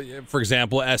for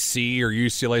example, SC or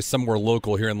UCLA, somewhere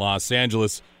local here in Los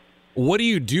Angeles, what do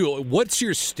you do? What's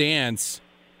your stance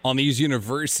on these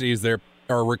universities that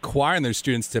are requiring their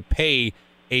students to pay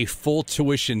a full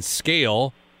tuition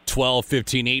scale, 12,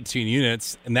 15, 18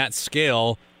 units, and that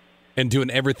scale, and doing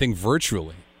everything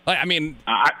virtually? I mean,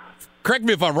 correct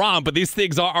me if I'm wrong, but these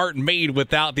things aren't made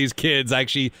without these kids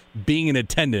actually being in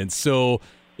attendance. So,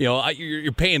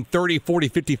 you're paying $30,000,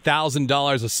 $40,000,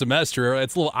 $50,000 a semester.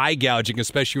 It's a little eye gouging,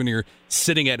 especially when you're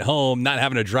sitting at home, not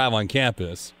having to drive on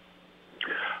campus.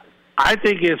 I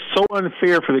think it's so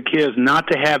unfair for the kids not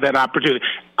to have that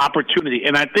opportunity.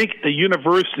 And I think the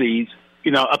universities,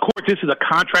 of course, this is a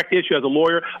contract issue. As a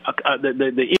lawyer,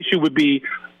 the issue would be,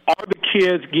 are the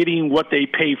kids getting what they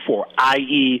pay for,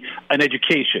 i.e. an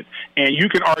education? And you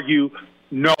can argue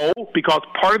no, because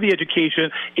part of the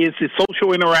education is the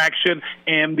social interaction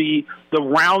and the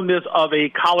roundness of a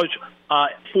college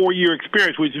 4-year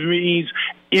experience, which means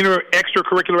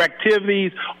extracurricular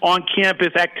activities,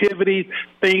 on-campus activities,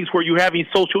 things where you're having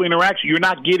social interaction. You're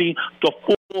not getting the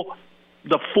full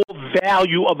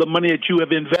value of the money that you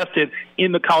have invested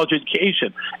in the college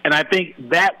education. And I think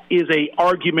that is a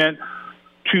argument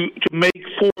to make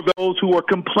for those who are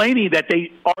complaining that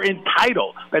they are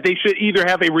entitled, that they should either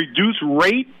have a reduced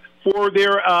rate for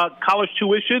their college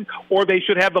tuition, or they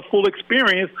should have the full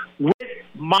experience with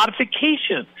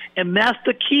modifications. And that's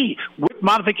the key. With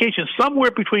modifications,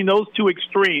 somewhere between those two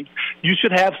extremes, you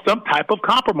should have some type of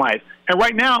compromise. And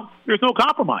right now, there's no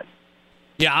compromise.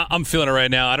 Yeah, I'm feeling it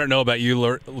right now. I don't know about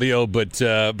you, Leo, but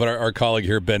our colleague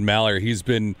here, Ben Maller, he's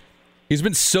been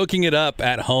soaking it up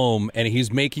at home, and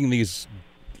he's making these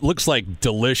looks like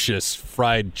delicious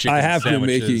fried chicken I have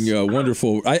sandwiches. Been making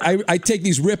wonderful. I take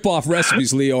these rip-off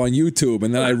recipes, Leo, on YouTube,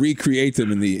 and then I recreate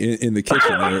them in the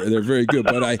kitchen. They're very good.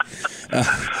 But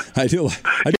I do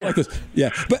like this.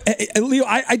 Yeah. But Leo,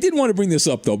 I did want to bring this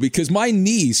up though, because my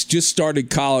niece just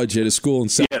started college at a school in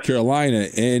South Carolina,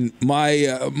 and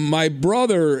my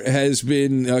brother has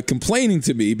been complaining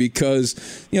to me because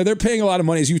they're paying a lot of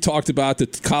money, as you talked about. The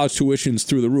college tuition's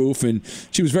through the roof, and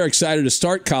she was very excited to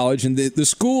start college, and the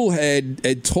school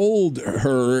had told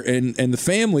her and the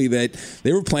family that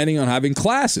they were planning on having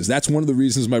classes. That's one of the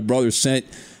reasons my brother sent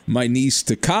my niece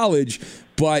to college.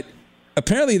 But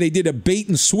apparently they did a bait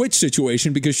and switch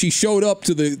situation, because she showed up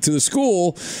to the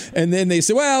school, and then they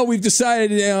said, well, we've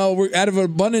decided, we're out of an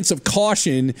abundance of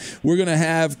caution, we're going to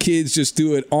have kids just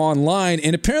do it online.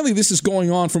 And apparently this is going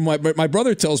on, from my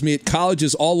brother tells me, at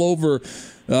colleges all over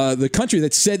the country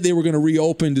that said they were going to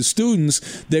reopen to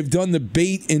students. They've done the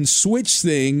bait and switch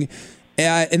thing,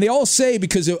 and they all say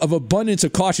because of abundance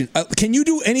of caution. Can you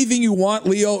do anything you want,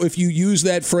 Leo, if you use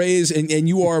that phrase, and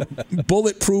you are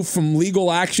bulletproof from legal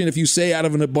action if you say out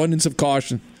of an abundance of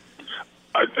caution?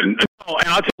 No, and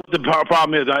I'll tell you what the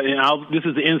problem is. This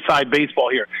is the inside baseball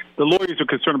here. The lawyers are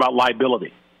concerned about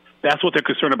liability. That's what they're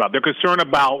concerned about. They're concerned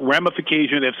about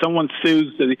ramification if someone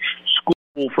sues the school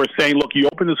for saying, look, you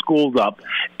opened the schools up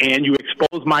and you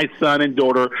exposed my son and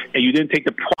daughter, and you didn't take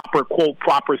the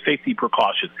proper safety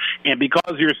precautions. And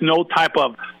because there's no type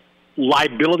of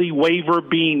liability waiver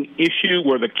being issued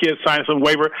where the kids sign some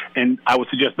waiver, and I would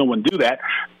suggest no one do that,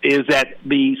 is that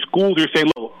the schools are saying,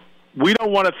 look, we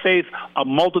don't want to face a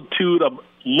multitude of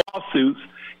lawsuits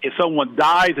if someone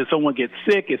dies, if someone gets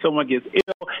sick, if someone gets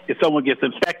ill, if someone gets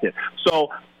infected. So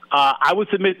I would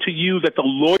submit to you that the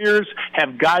lawyers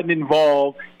have gotten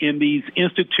involved in these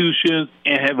institutions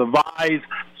and have advised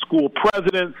school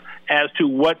presidents as to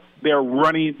what they're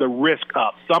running the risk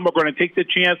of. Some are going to take the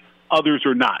chance, others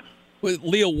are not. Well,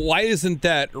 Leo, why isn't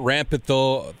that rampant,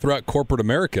 though, throughout corporate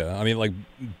America? I mean, like,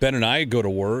 Ben and I go to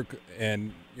work,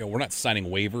 and we're not signing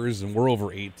waivers, and we're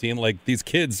over 18. Like, these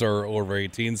kids are over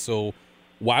 18, so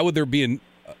why would there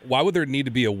need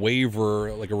to be a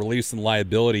waiver, like a release in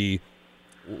liability,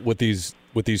 with these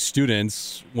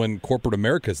students when corporate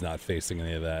America is not facing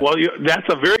any of that? Well, that's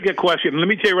a very good question. Let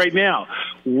me tell you right now,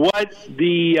 what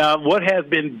has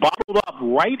been bottled up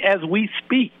right as we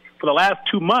speak for the last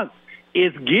 2 months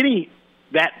is getting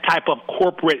that type of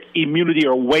corporate immunity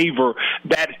or waiver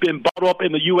that's been bottled up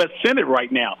in the U.S. Senate right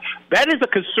now. That is a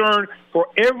concern for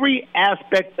every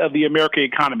aspect of the American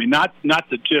economy, not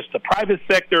just the private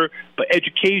sector, but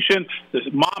education, the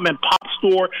mom and pop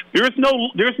store. There's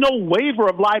no waiver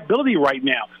of liability right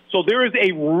now. So there is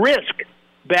a risk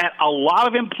that a lot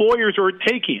of employers are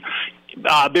taking.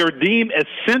 they're deemed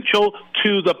essential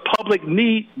to the public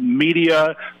need,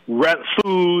 media,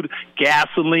 food,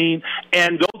 gasoline,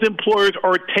 and those employers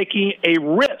are taking a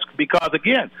risk because,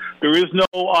 again, there is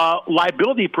no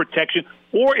liability protection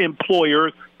for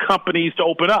employers, companies to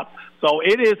open up. So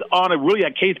it is on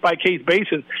a case-by-case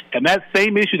basis, and that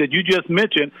same issue that you just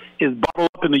mentioned is bottled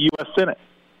up in the U.S. Senate.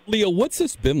 Leo, what's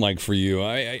this been like for you?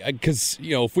 Because,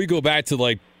 if we go back to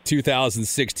like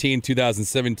 2016,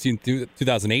 2017,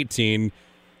 2018,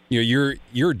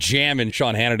 you're jamming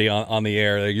Sean Hannity on the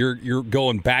air. You're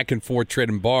going back and forth,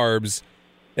 trading barbs,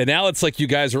 and now it's like you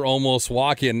guys are almost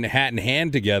walking hat in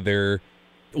hand together.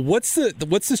 What's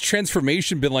this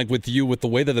transformation been like with you, with the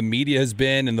way that the media has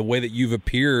been and the way that you've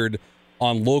appeared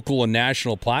on local and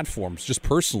national platforms, just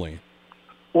personally?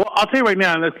 Well, I'll tell you right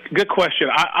now, and that's a good question.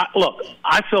 Look,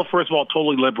 I feel, first of all,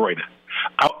 totally liberated.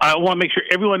 I want to make sure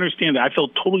everyone understands that. I feel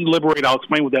totally liberated. I'll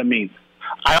explain what that means.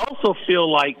 I also feel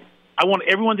like I want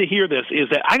everyone to hear this, is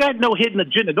that I got no hidden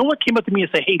agenda. No one came up to me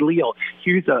and said, hey, Leo,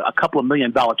 here's a couple of $1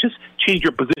 million. Just change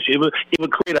your position. It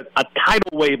would create a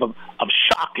tidal wave of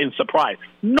shock and surprise.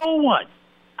 No one.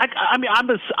 I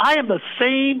am the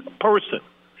same person.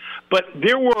 But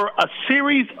there were a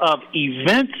series of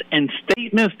events and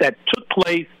statements that took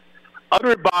place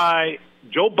uttered by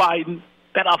Joe Biden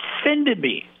that offended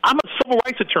me. I'm a civil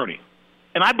rights attorney,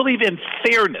 and I believe in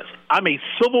fairness. I'm a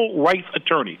civil rights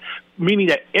attorney, meaning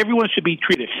that everyone should be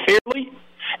treated fairly.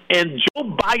 And Joe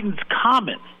Biden's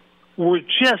comments were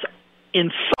just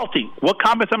insulting. What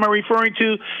comments am I referring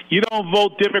to? You don't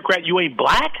vote Democrat, you ain't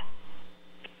black?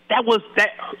 That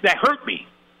hurt me.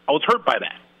 I was hurt by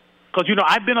that. Because,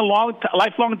 I've been a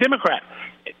lifelong Democrat,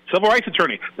 civil rights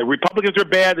attorney. The Republicans are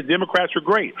bad, the Democrats are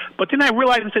great. But then I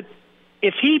realized and said,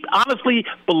 if he honestly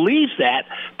believes that,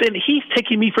 then he's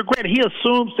taking me for granted. He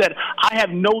assumes that I have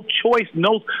no choice,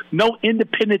 no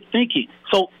independent thinking.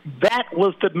 So that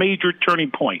was the major turning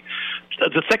point.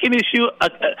 The second issue,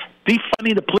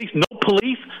 defunding the police, no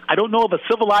police. I don't know of a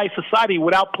civilized society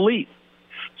without police.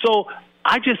 So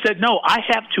I just said, no, I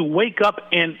have to wake up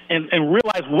and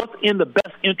realize what's in the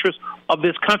best interest of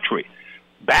this country.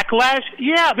 Backlash?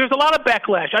 Yeah, there's a lot of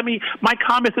backlash. I mean, my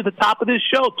comments at the top of this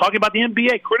show, talking about the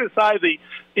NBA, criticizing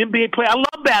NBA play. I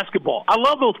love basketball. I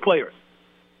love those players.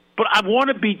 But I want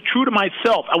to be true to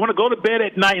myself. I want to go to bed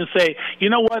at night and say, you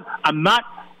know what? I'm not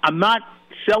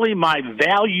selling my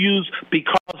values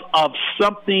because of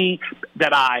something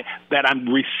that I'm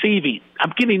receiving.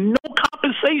 I'm getting no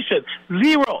compensation,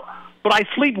 zero. But I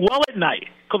sleep well at night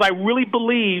because I really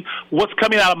believe what's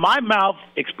coming out of my mouth,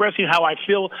 expressing how I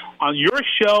feel on your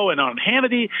show and on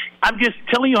Hannity. I'm just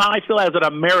telling you how I feel as an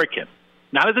American,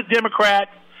 not as a Democrat.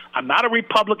 I'm not a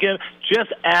Republican,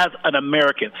 just as an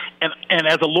American. And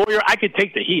as a lawyer, I could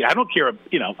take the heat. I don't care.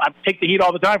 I take the heat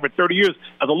all the time for 30 years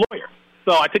as a lawyer.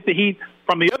 So I took the heat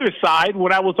from the other side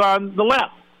when I was on the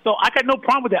left. So I got no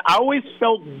problem with that. I always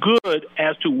felt good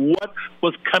as to what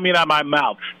was coming out of my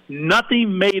mouth.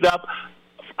 Nothing made up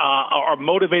or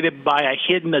motivated by a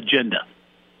hidden agenda.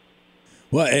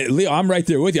 Well, Leo, I'm right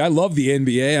there with you. I love the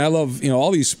NBA. I love all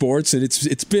these sports, and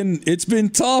it's been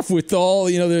tough with all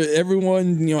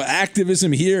everyone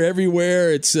activism here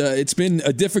everywhere. It's been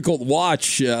a difficult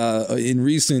watch in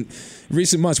recent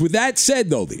months. With that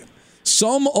said, though, Leo,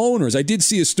 some owners, I did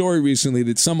see a story recently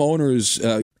that some owners.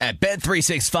 At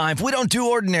Bet365, we don't do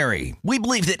ordinary. We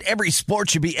believe that every sport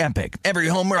should be epic. Every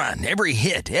home run, every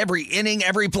hit, every inning,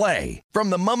 every play. From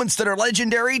the moments that are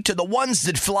legendary to the ones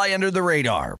that fly under the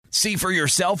radar. See for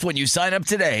yourself when you sign up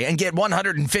today and get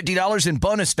 $150 in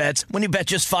bonus bets when you bet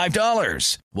just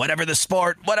 $5. Whatever the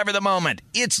sport, whatever the moment,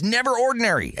 it's never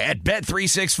ordinary at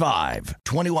Bet365.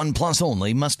 21 plus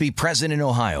only. Must be present in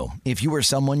Ohio. If you or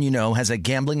someone you know has a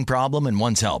gambling problem and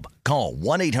wants help, call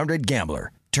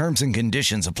 1-800-GAMBLER. Terms and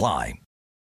conditions apply.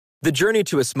 The journey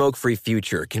to a smoke-free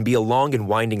future can be a long and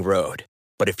winding road.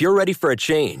 But if you're ready for a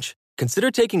change, consider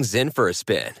taking Zyn for a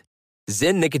spin.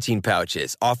 Zyn nicotine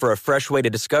pouches offer a fresh way to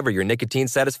discover your nicotine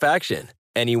satisfaction.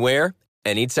 Anywhere,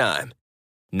 anytime.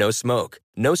 No smoke,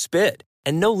 no spit,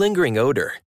 and no lingering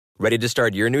odor. Ready to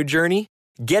start your new journey?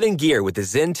 Get in gear with the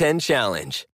Zyn 10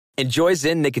 Challenge. Enjoy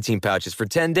Zyn nicotine pouches for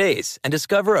 10 days and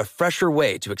discover a fresher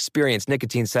way to experience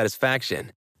nicotine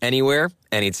satisfaction. Anywhere,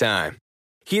 anytime.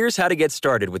 Here's how to get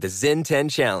started with the Zyn 10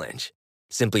 Challenge.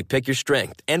 Simply pick your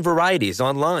strength and varieties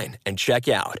online and check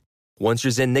out. Once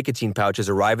your Zyn nicotine pouches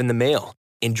arrive in the mail,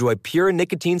 enjoy pure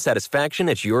nicotine satisfaction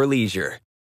at your leisure.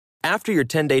 After your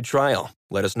 10-day trial,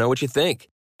 let us know what you think.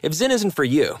 If Zyn isn't for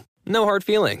you, no hard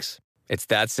feelings. It's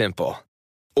that simple.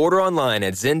 Order online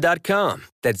at Zyn.com,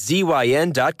 that's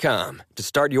ZYN.com, to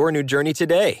start your new journey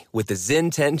today with the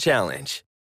Zyn 10 Challenge.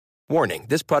 Warning,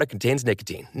 this product contains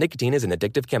nicotine. Nicotine is an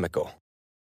addictive chemical.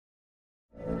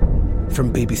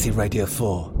 From BBC Radio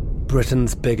 4,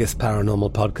 Britain's biggest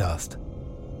paranormal podcast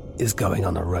is going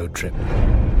on a road trip.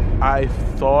 I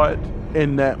thought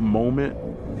in that moment,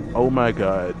 oh my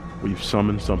God, we've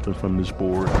summoned something from this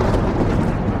board.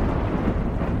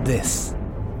 This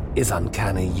is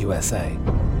Uncanny USA.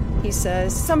 He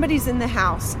says, somebody's in the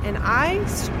house, and I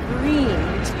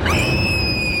screamed.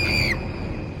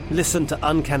 Listen to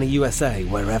Uncanny USA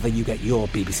wherever you get your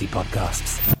BBC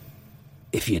podcasts,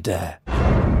 if you dare.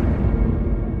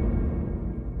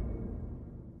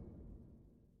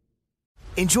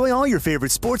 Enjoy all your favorite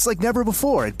sports like never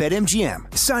before at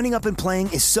BetMGM. Signing up and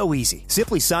playing is so easy.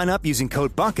 Simply sign up using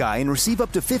code Buckeye and receive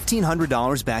up to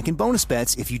 $1,500 back in bonus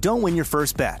bets if you don't win your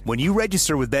first bet. When you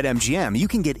register with BetMGM, you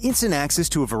can get instant access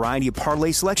to a variety of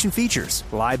parlay selection features,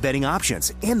 live betting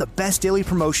options, and the best daily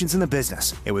promotions in the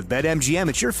business. And with BetMGM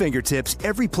at your fingertips,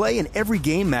 every play and every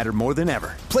game matter more than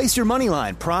ever. Place your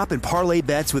moneyline, prop, and parlay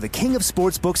bets with the king of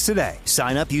sportsbooks today.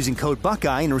 Sign up using code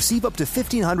Buckeye and receive up to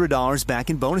 $1,500 back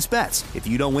in bonus bets if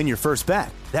you don't win your first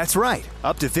bet. That's right,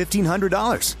 up to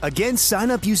 $1,500. Again, sign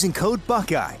up using code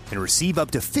Buckeye and receive up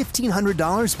to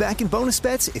 $1,500 back in bonus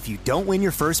bets if you don't win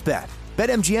your first bet.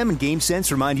 BetMGM and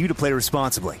GameSense remind you to play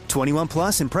responsibly. 21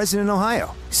 plus and present in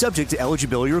Ohio. Subject to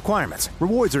eligibility requirements.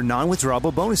 Rewards are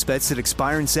non-withdrawable bonus bets that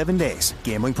expire in 7 days.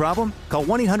 Gambling problem? Call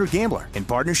 1-800-GAMBLER in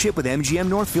partnership with MGM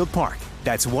Northfield Park.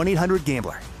 That's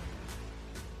 1-800-GAMBLER.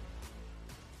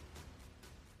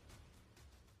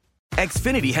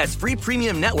 Xfinity has free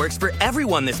premium networks for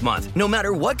everyone this month, no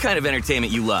matter what kind of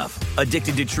entertainment you love.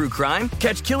 Addicted to true crime?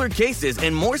 Catch killer cases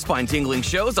and more spine-tingling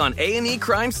shows on A&E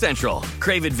Crime Central.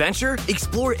 Crave adventure?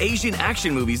 Explore Asian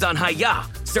action movies on Hi-YAH.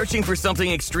 Searching for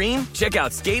something extreme? Check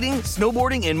out skating,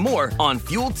 snowboarding, and more on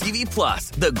Fuel TV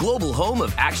Plus, the global home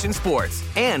of action sports.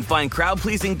 And find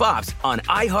crowd-pleasing bops on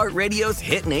iHeartRadio's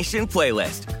Hit Nation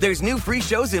playlist. There's new free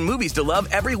shows and movies to love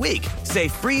every week. Say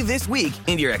free this week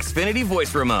in your Xfinity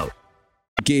voice remote.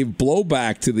 Gave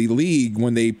blowback to the league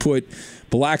when they put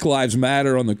Black Lives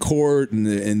Matter on the court and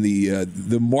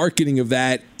the marketing of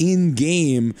that in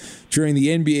game during the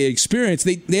NBA experience.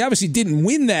 They obviously didn't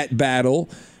win that battle,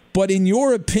 but in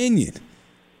your opinion,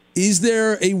 is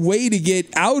there a way to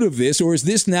get out of this, or is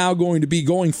this now going to be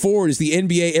going forward? Is the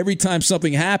NBA, every time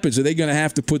something happens, are they going to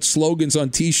have to put slogans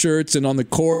on T-shirts and on the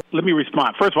court? Let me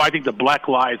respond. First of all, I think the Black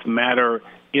Lives Matter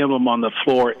emblem on the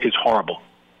floor is horrible.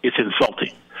 It's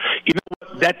insulting. You know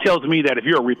what? That tells me that if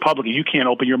you're a Republican, you can't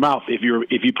open your mouth if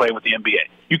you play with the NBA.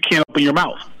 You can't open your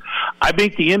mouth. I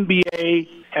think the NBA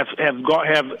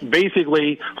have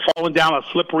basically fallen down a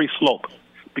slippery slope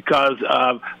because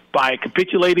by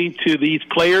capitulating to these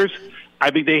players, I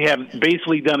think they have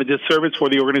basically done a disservice for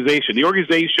the organization. The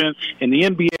organization and the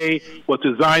NBA was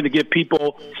designed to give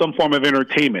people some form of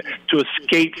entertainment, to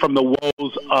escape from the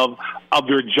woes of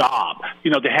their job,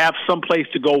 to have some place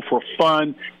to go for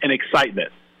fun and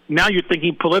excitement. Now you're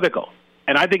thinking political,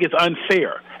 and I think it's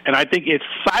unfair, and I think it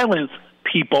silenced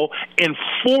people and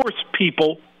forced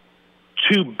people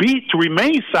to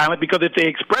remain silent, because if they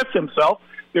express themselves,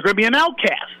 they're going to be an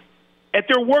outcast at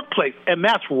their workplace, and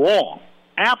that's wrong,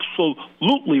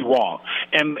 absolutely wrong.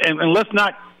 And let's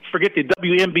not forget the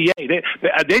WNBA;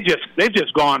 they've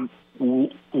just gone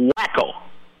wacko.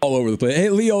 All over the place.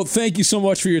 Hey, Leo, thank you so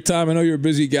much for your time. I know you're a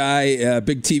busy guy,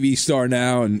 big TV star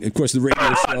now, and of course the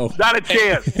radio show. Not a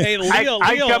chance. Hey, Leo,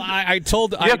 I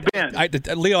told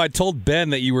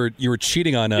Ben that you were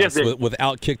cheating on us with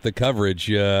Outkick the coverage.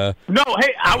 No,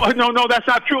 that's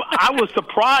not true. I was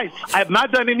surprised. I have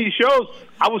not done any shows.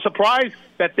 I was surprised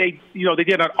that they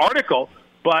did an article,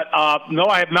 but no,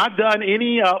 I have not done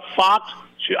any Fox.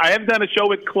 I haven't done a show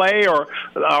with Clay or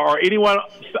anyone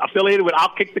affiliated with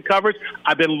Outkick the coverage.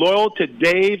 I've been loyal to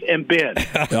Dave and Ben.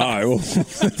 All right. Well,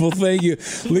 thank you,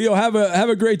 Leo. Have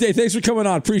a great day. Thanks for coming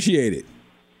on. Appreciate it.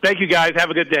 Thank you, guys. Have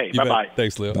a good day. Bye-bye.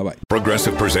 Thanks, Leo. Bye-bye.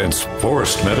 Progressive presents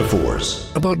Forced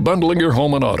Metaphors about bundling your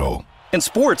home and auto. In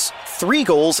sports, 3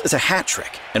 goals is a hat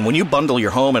trick. And when you bundle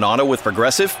your home and auto with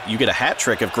Progressive, you get a hat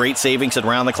trick of great savings and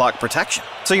round-the-clock protection.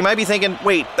 So you might be thinking,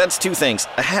 wait, that's 2 things.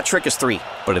 A hat trick is 3.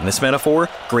 But in this metaphor,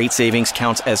 great savings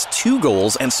counts as 2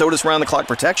 goals, and so does round-the-clock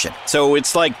protection. So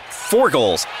it's like 4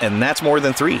 goals, and that's more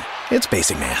than 3. It's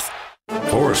basic math.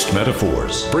 Forced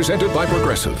Metaphors, presented by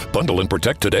Progressive. Bundle and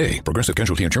protect today. Progressive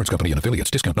Casualty Insurance Company and Affiliates.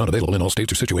 Discount not available in all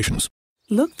states or situations.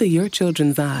 Look through your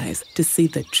children's eyes to see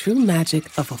the true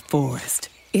magic of a forest.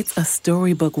 It's a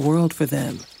storybook world for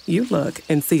them. You look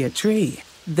and see a tree.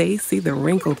 They see the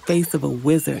wrinkled face of a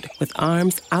wizard with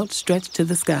arms outstretched to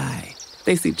the sky.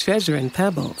 They see treasure in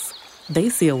pebbles. They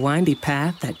see a windy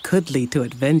path that could lead to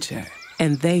adventure.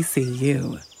 And they see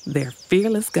you, their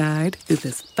fearless guide through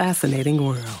this fascinating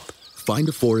world. Find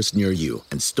a forest near you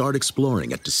and start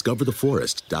exploring at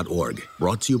discovertheforest.org.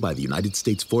 Brought to you by the United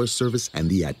States Forest Service and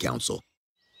the Ad Council.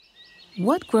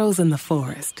 What grows in the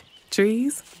forest?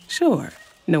 Trees? Sure.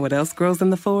 Know what else grows in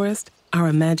the forest? Our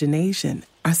imagination,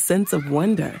 our sense of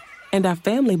wonder, and our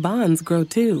family bonds grow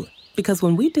too. Because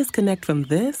when we disconnect from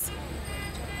this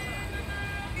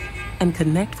and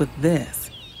connect with this,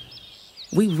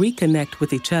 we reconnect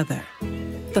with each other.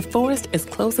 The forest is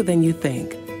closer than you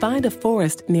think. Find a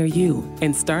forest near you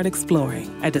and start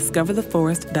exploring at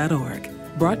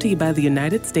discovertheforest.org. Brought to you by the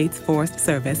United States Forest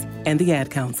Service and the Ad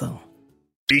Council.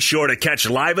 Be sure to catch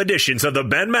live editions of The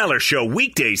Ben Maller Show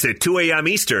weekdays at 2 a.m.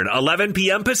 Eastern, 11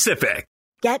 p.m. Pacific.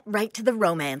 Get right to the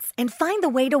romance and find the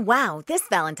way to wow this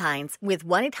Valentine's with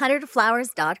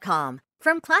 1-800-Flowers.com.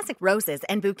 From classic roses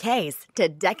and bouquets to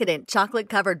decadent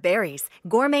chocolate-covered berries,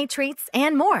 gourmet treats,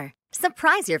 and more.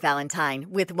 Surprise your Valentine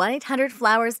with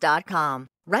 1-800-Flowers.com.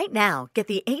 Right now, get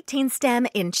the 18-stem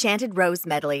Enchanted Rose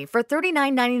Medley for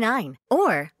 $39.99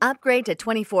 or upgrade to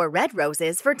 24 red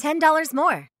roses for $10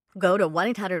 more. Go to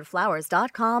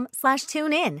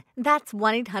 1-800-Flowers.com/tune-in. That's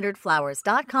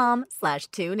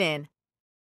 1-800-Flowers.com/tune-in.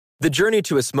 The journey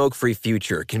to a smoke-free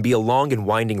future can be a long and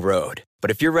winding road. But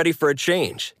if you're ready for a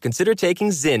change, consider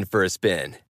taking Zyn for a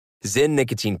spin. Zyn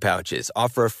nicotine pouches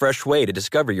offer a fresh way to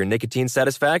discover your nicotine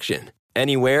satisfaction.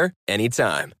 Anywhere,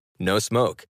 anytime. No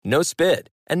smoke, no spit,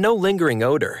 and no lingering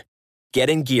odor. Get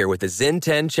in gear with the Zyn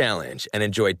 10 Challenge and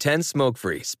enjoy 10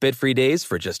 smoke-free, spit-free days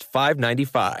for just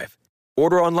 $5.95.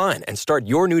 Order online and start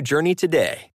your new journey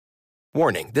today.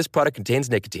 Warning, this product contains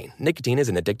nicotine. Nicotine is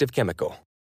an addictive chemical.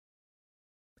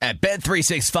 At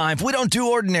Bet365, we don't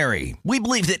do ordinary. We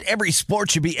believe that every sport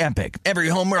should be epic. Every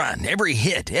home run, every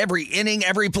hit, every inning,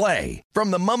 every play. From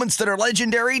the moments that are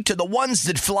legendary to the ones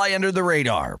that fly under the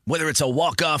radar. Whether it's a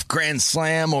walk-off grand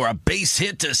slam or a base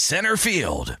hit to center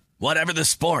field. Whatever the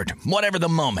sport, whatever the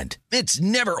moment, it's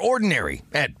never ordinary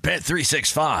at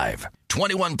Bet365.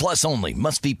 21 plus only.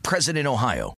 Must be present in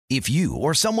Ohio. If you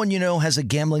or someone you know has a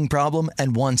gambling problem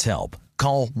and wants help,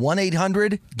 call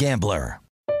 1-800-GAMBLER.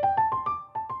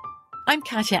 I'm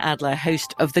Katya Adler,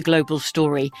 host of The Global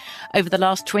Story. Over the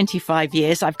last 25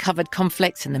 years, I've covered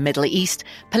conflicts in the Middle East,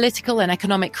 political and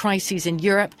economic crises in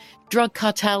Europe, drug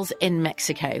cartels in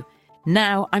Mexico.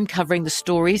 Now I'm covering the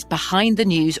stories behind the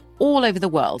news all over the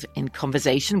world in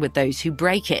conversation with those who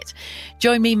break it.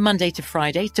 Join me Monday to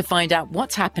Friday to find out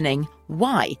what's happening,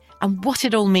 why, and what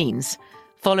it all means.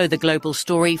 Follow The Global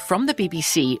Story from the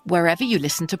BBC wherever you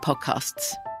listen to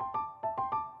podcasts.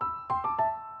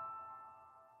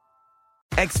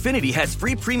 Xfinity has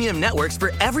free premium networks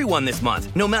for everyone this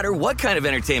month, no matter what kind of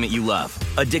entertainment you love.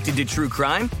 Addicted to true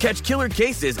crime? Catch killer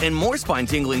cases and more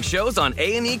spine-tingling shows on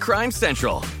A&E Crime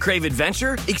Central. Crave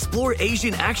adventure? Explore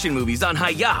Asian action movies on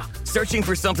Hi-YAH. Searching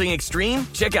for something extreme?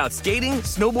 Check out skating,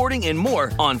 snowboarding, and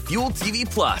more on Fuel TV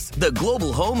Plus, the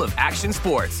global home of action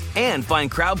sports. And find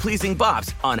crowd-pleasing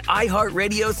bops on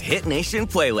iHeartRadio's Hit Nation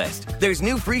playlist. There's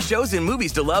new free shows and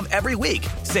movies to love every week.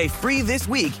 Say free this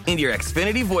week in your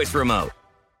Xfinity voice remote.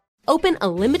 Open a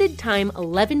limited-time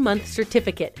 11-month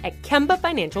certificate at Kemba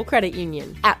Financial Credit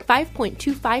Union. At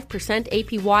 5.25%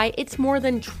 APY, it's more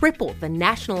than triple the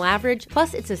national average,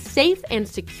 plus it's a safe and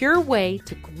secure way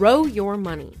to grow your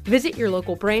money. Visit your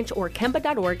local branch or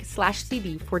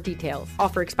kemba.org/cb for details.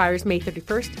 Offer expires May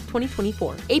 31st,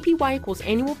 2024. APY equals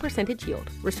annual percentage yield.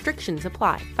 Restrictions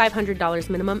apply. $500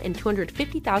 minimum and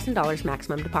 $250,000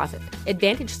 maximum deposit.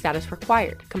 Advantage status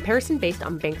required. Comparison based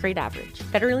on bank rate average.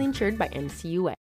 Federally insured by NCUA.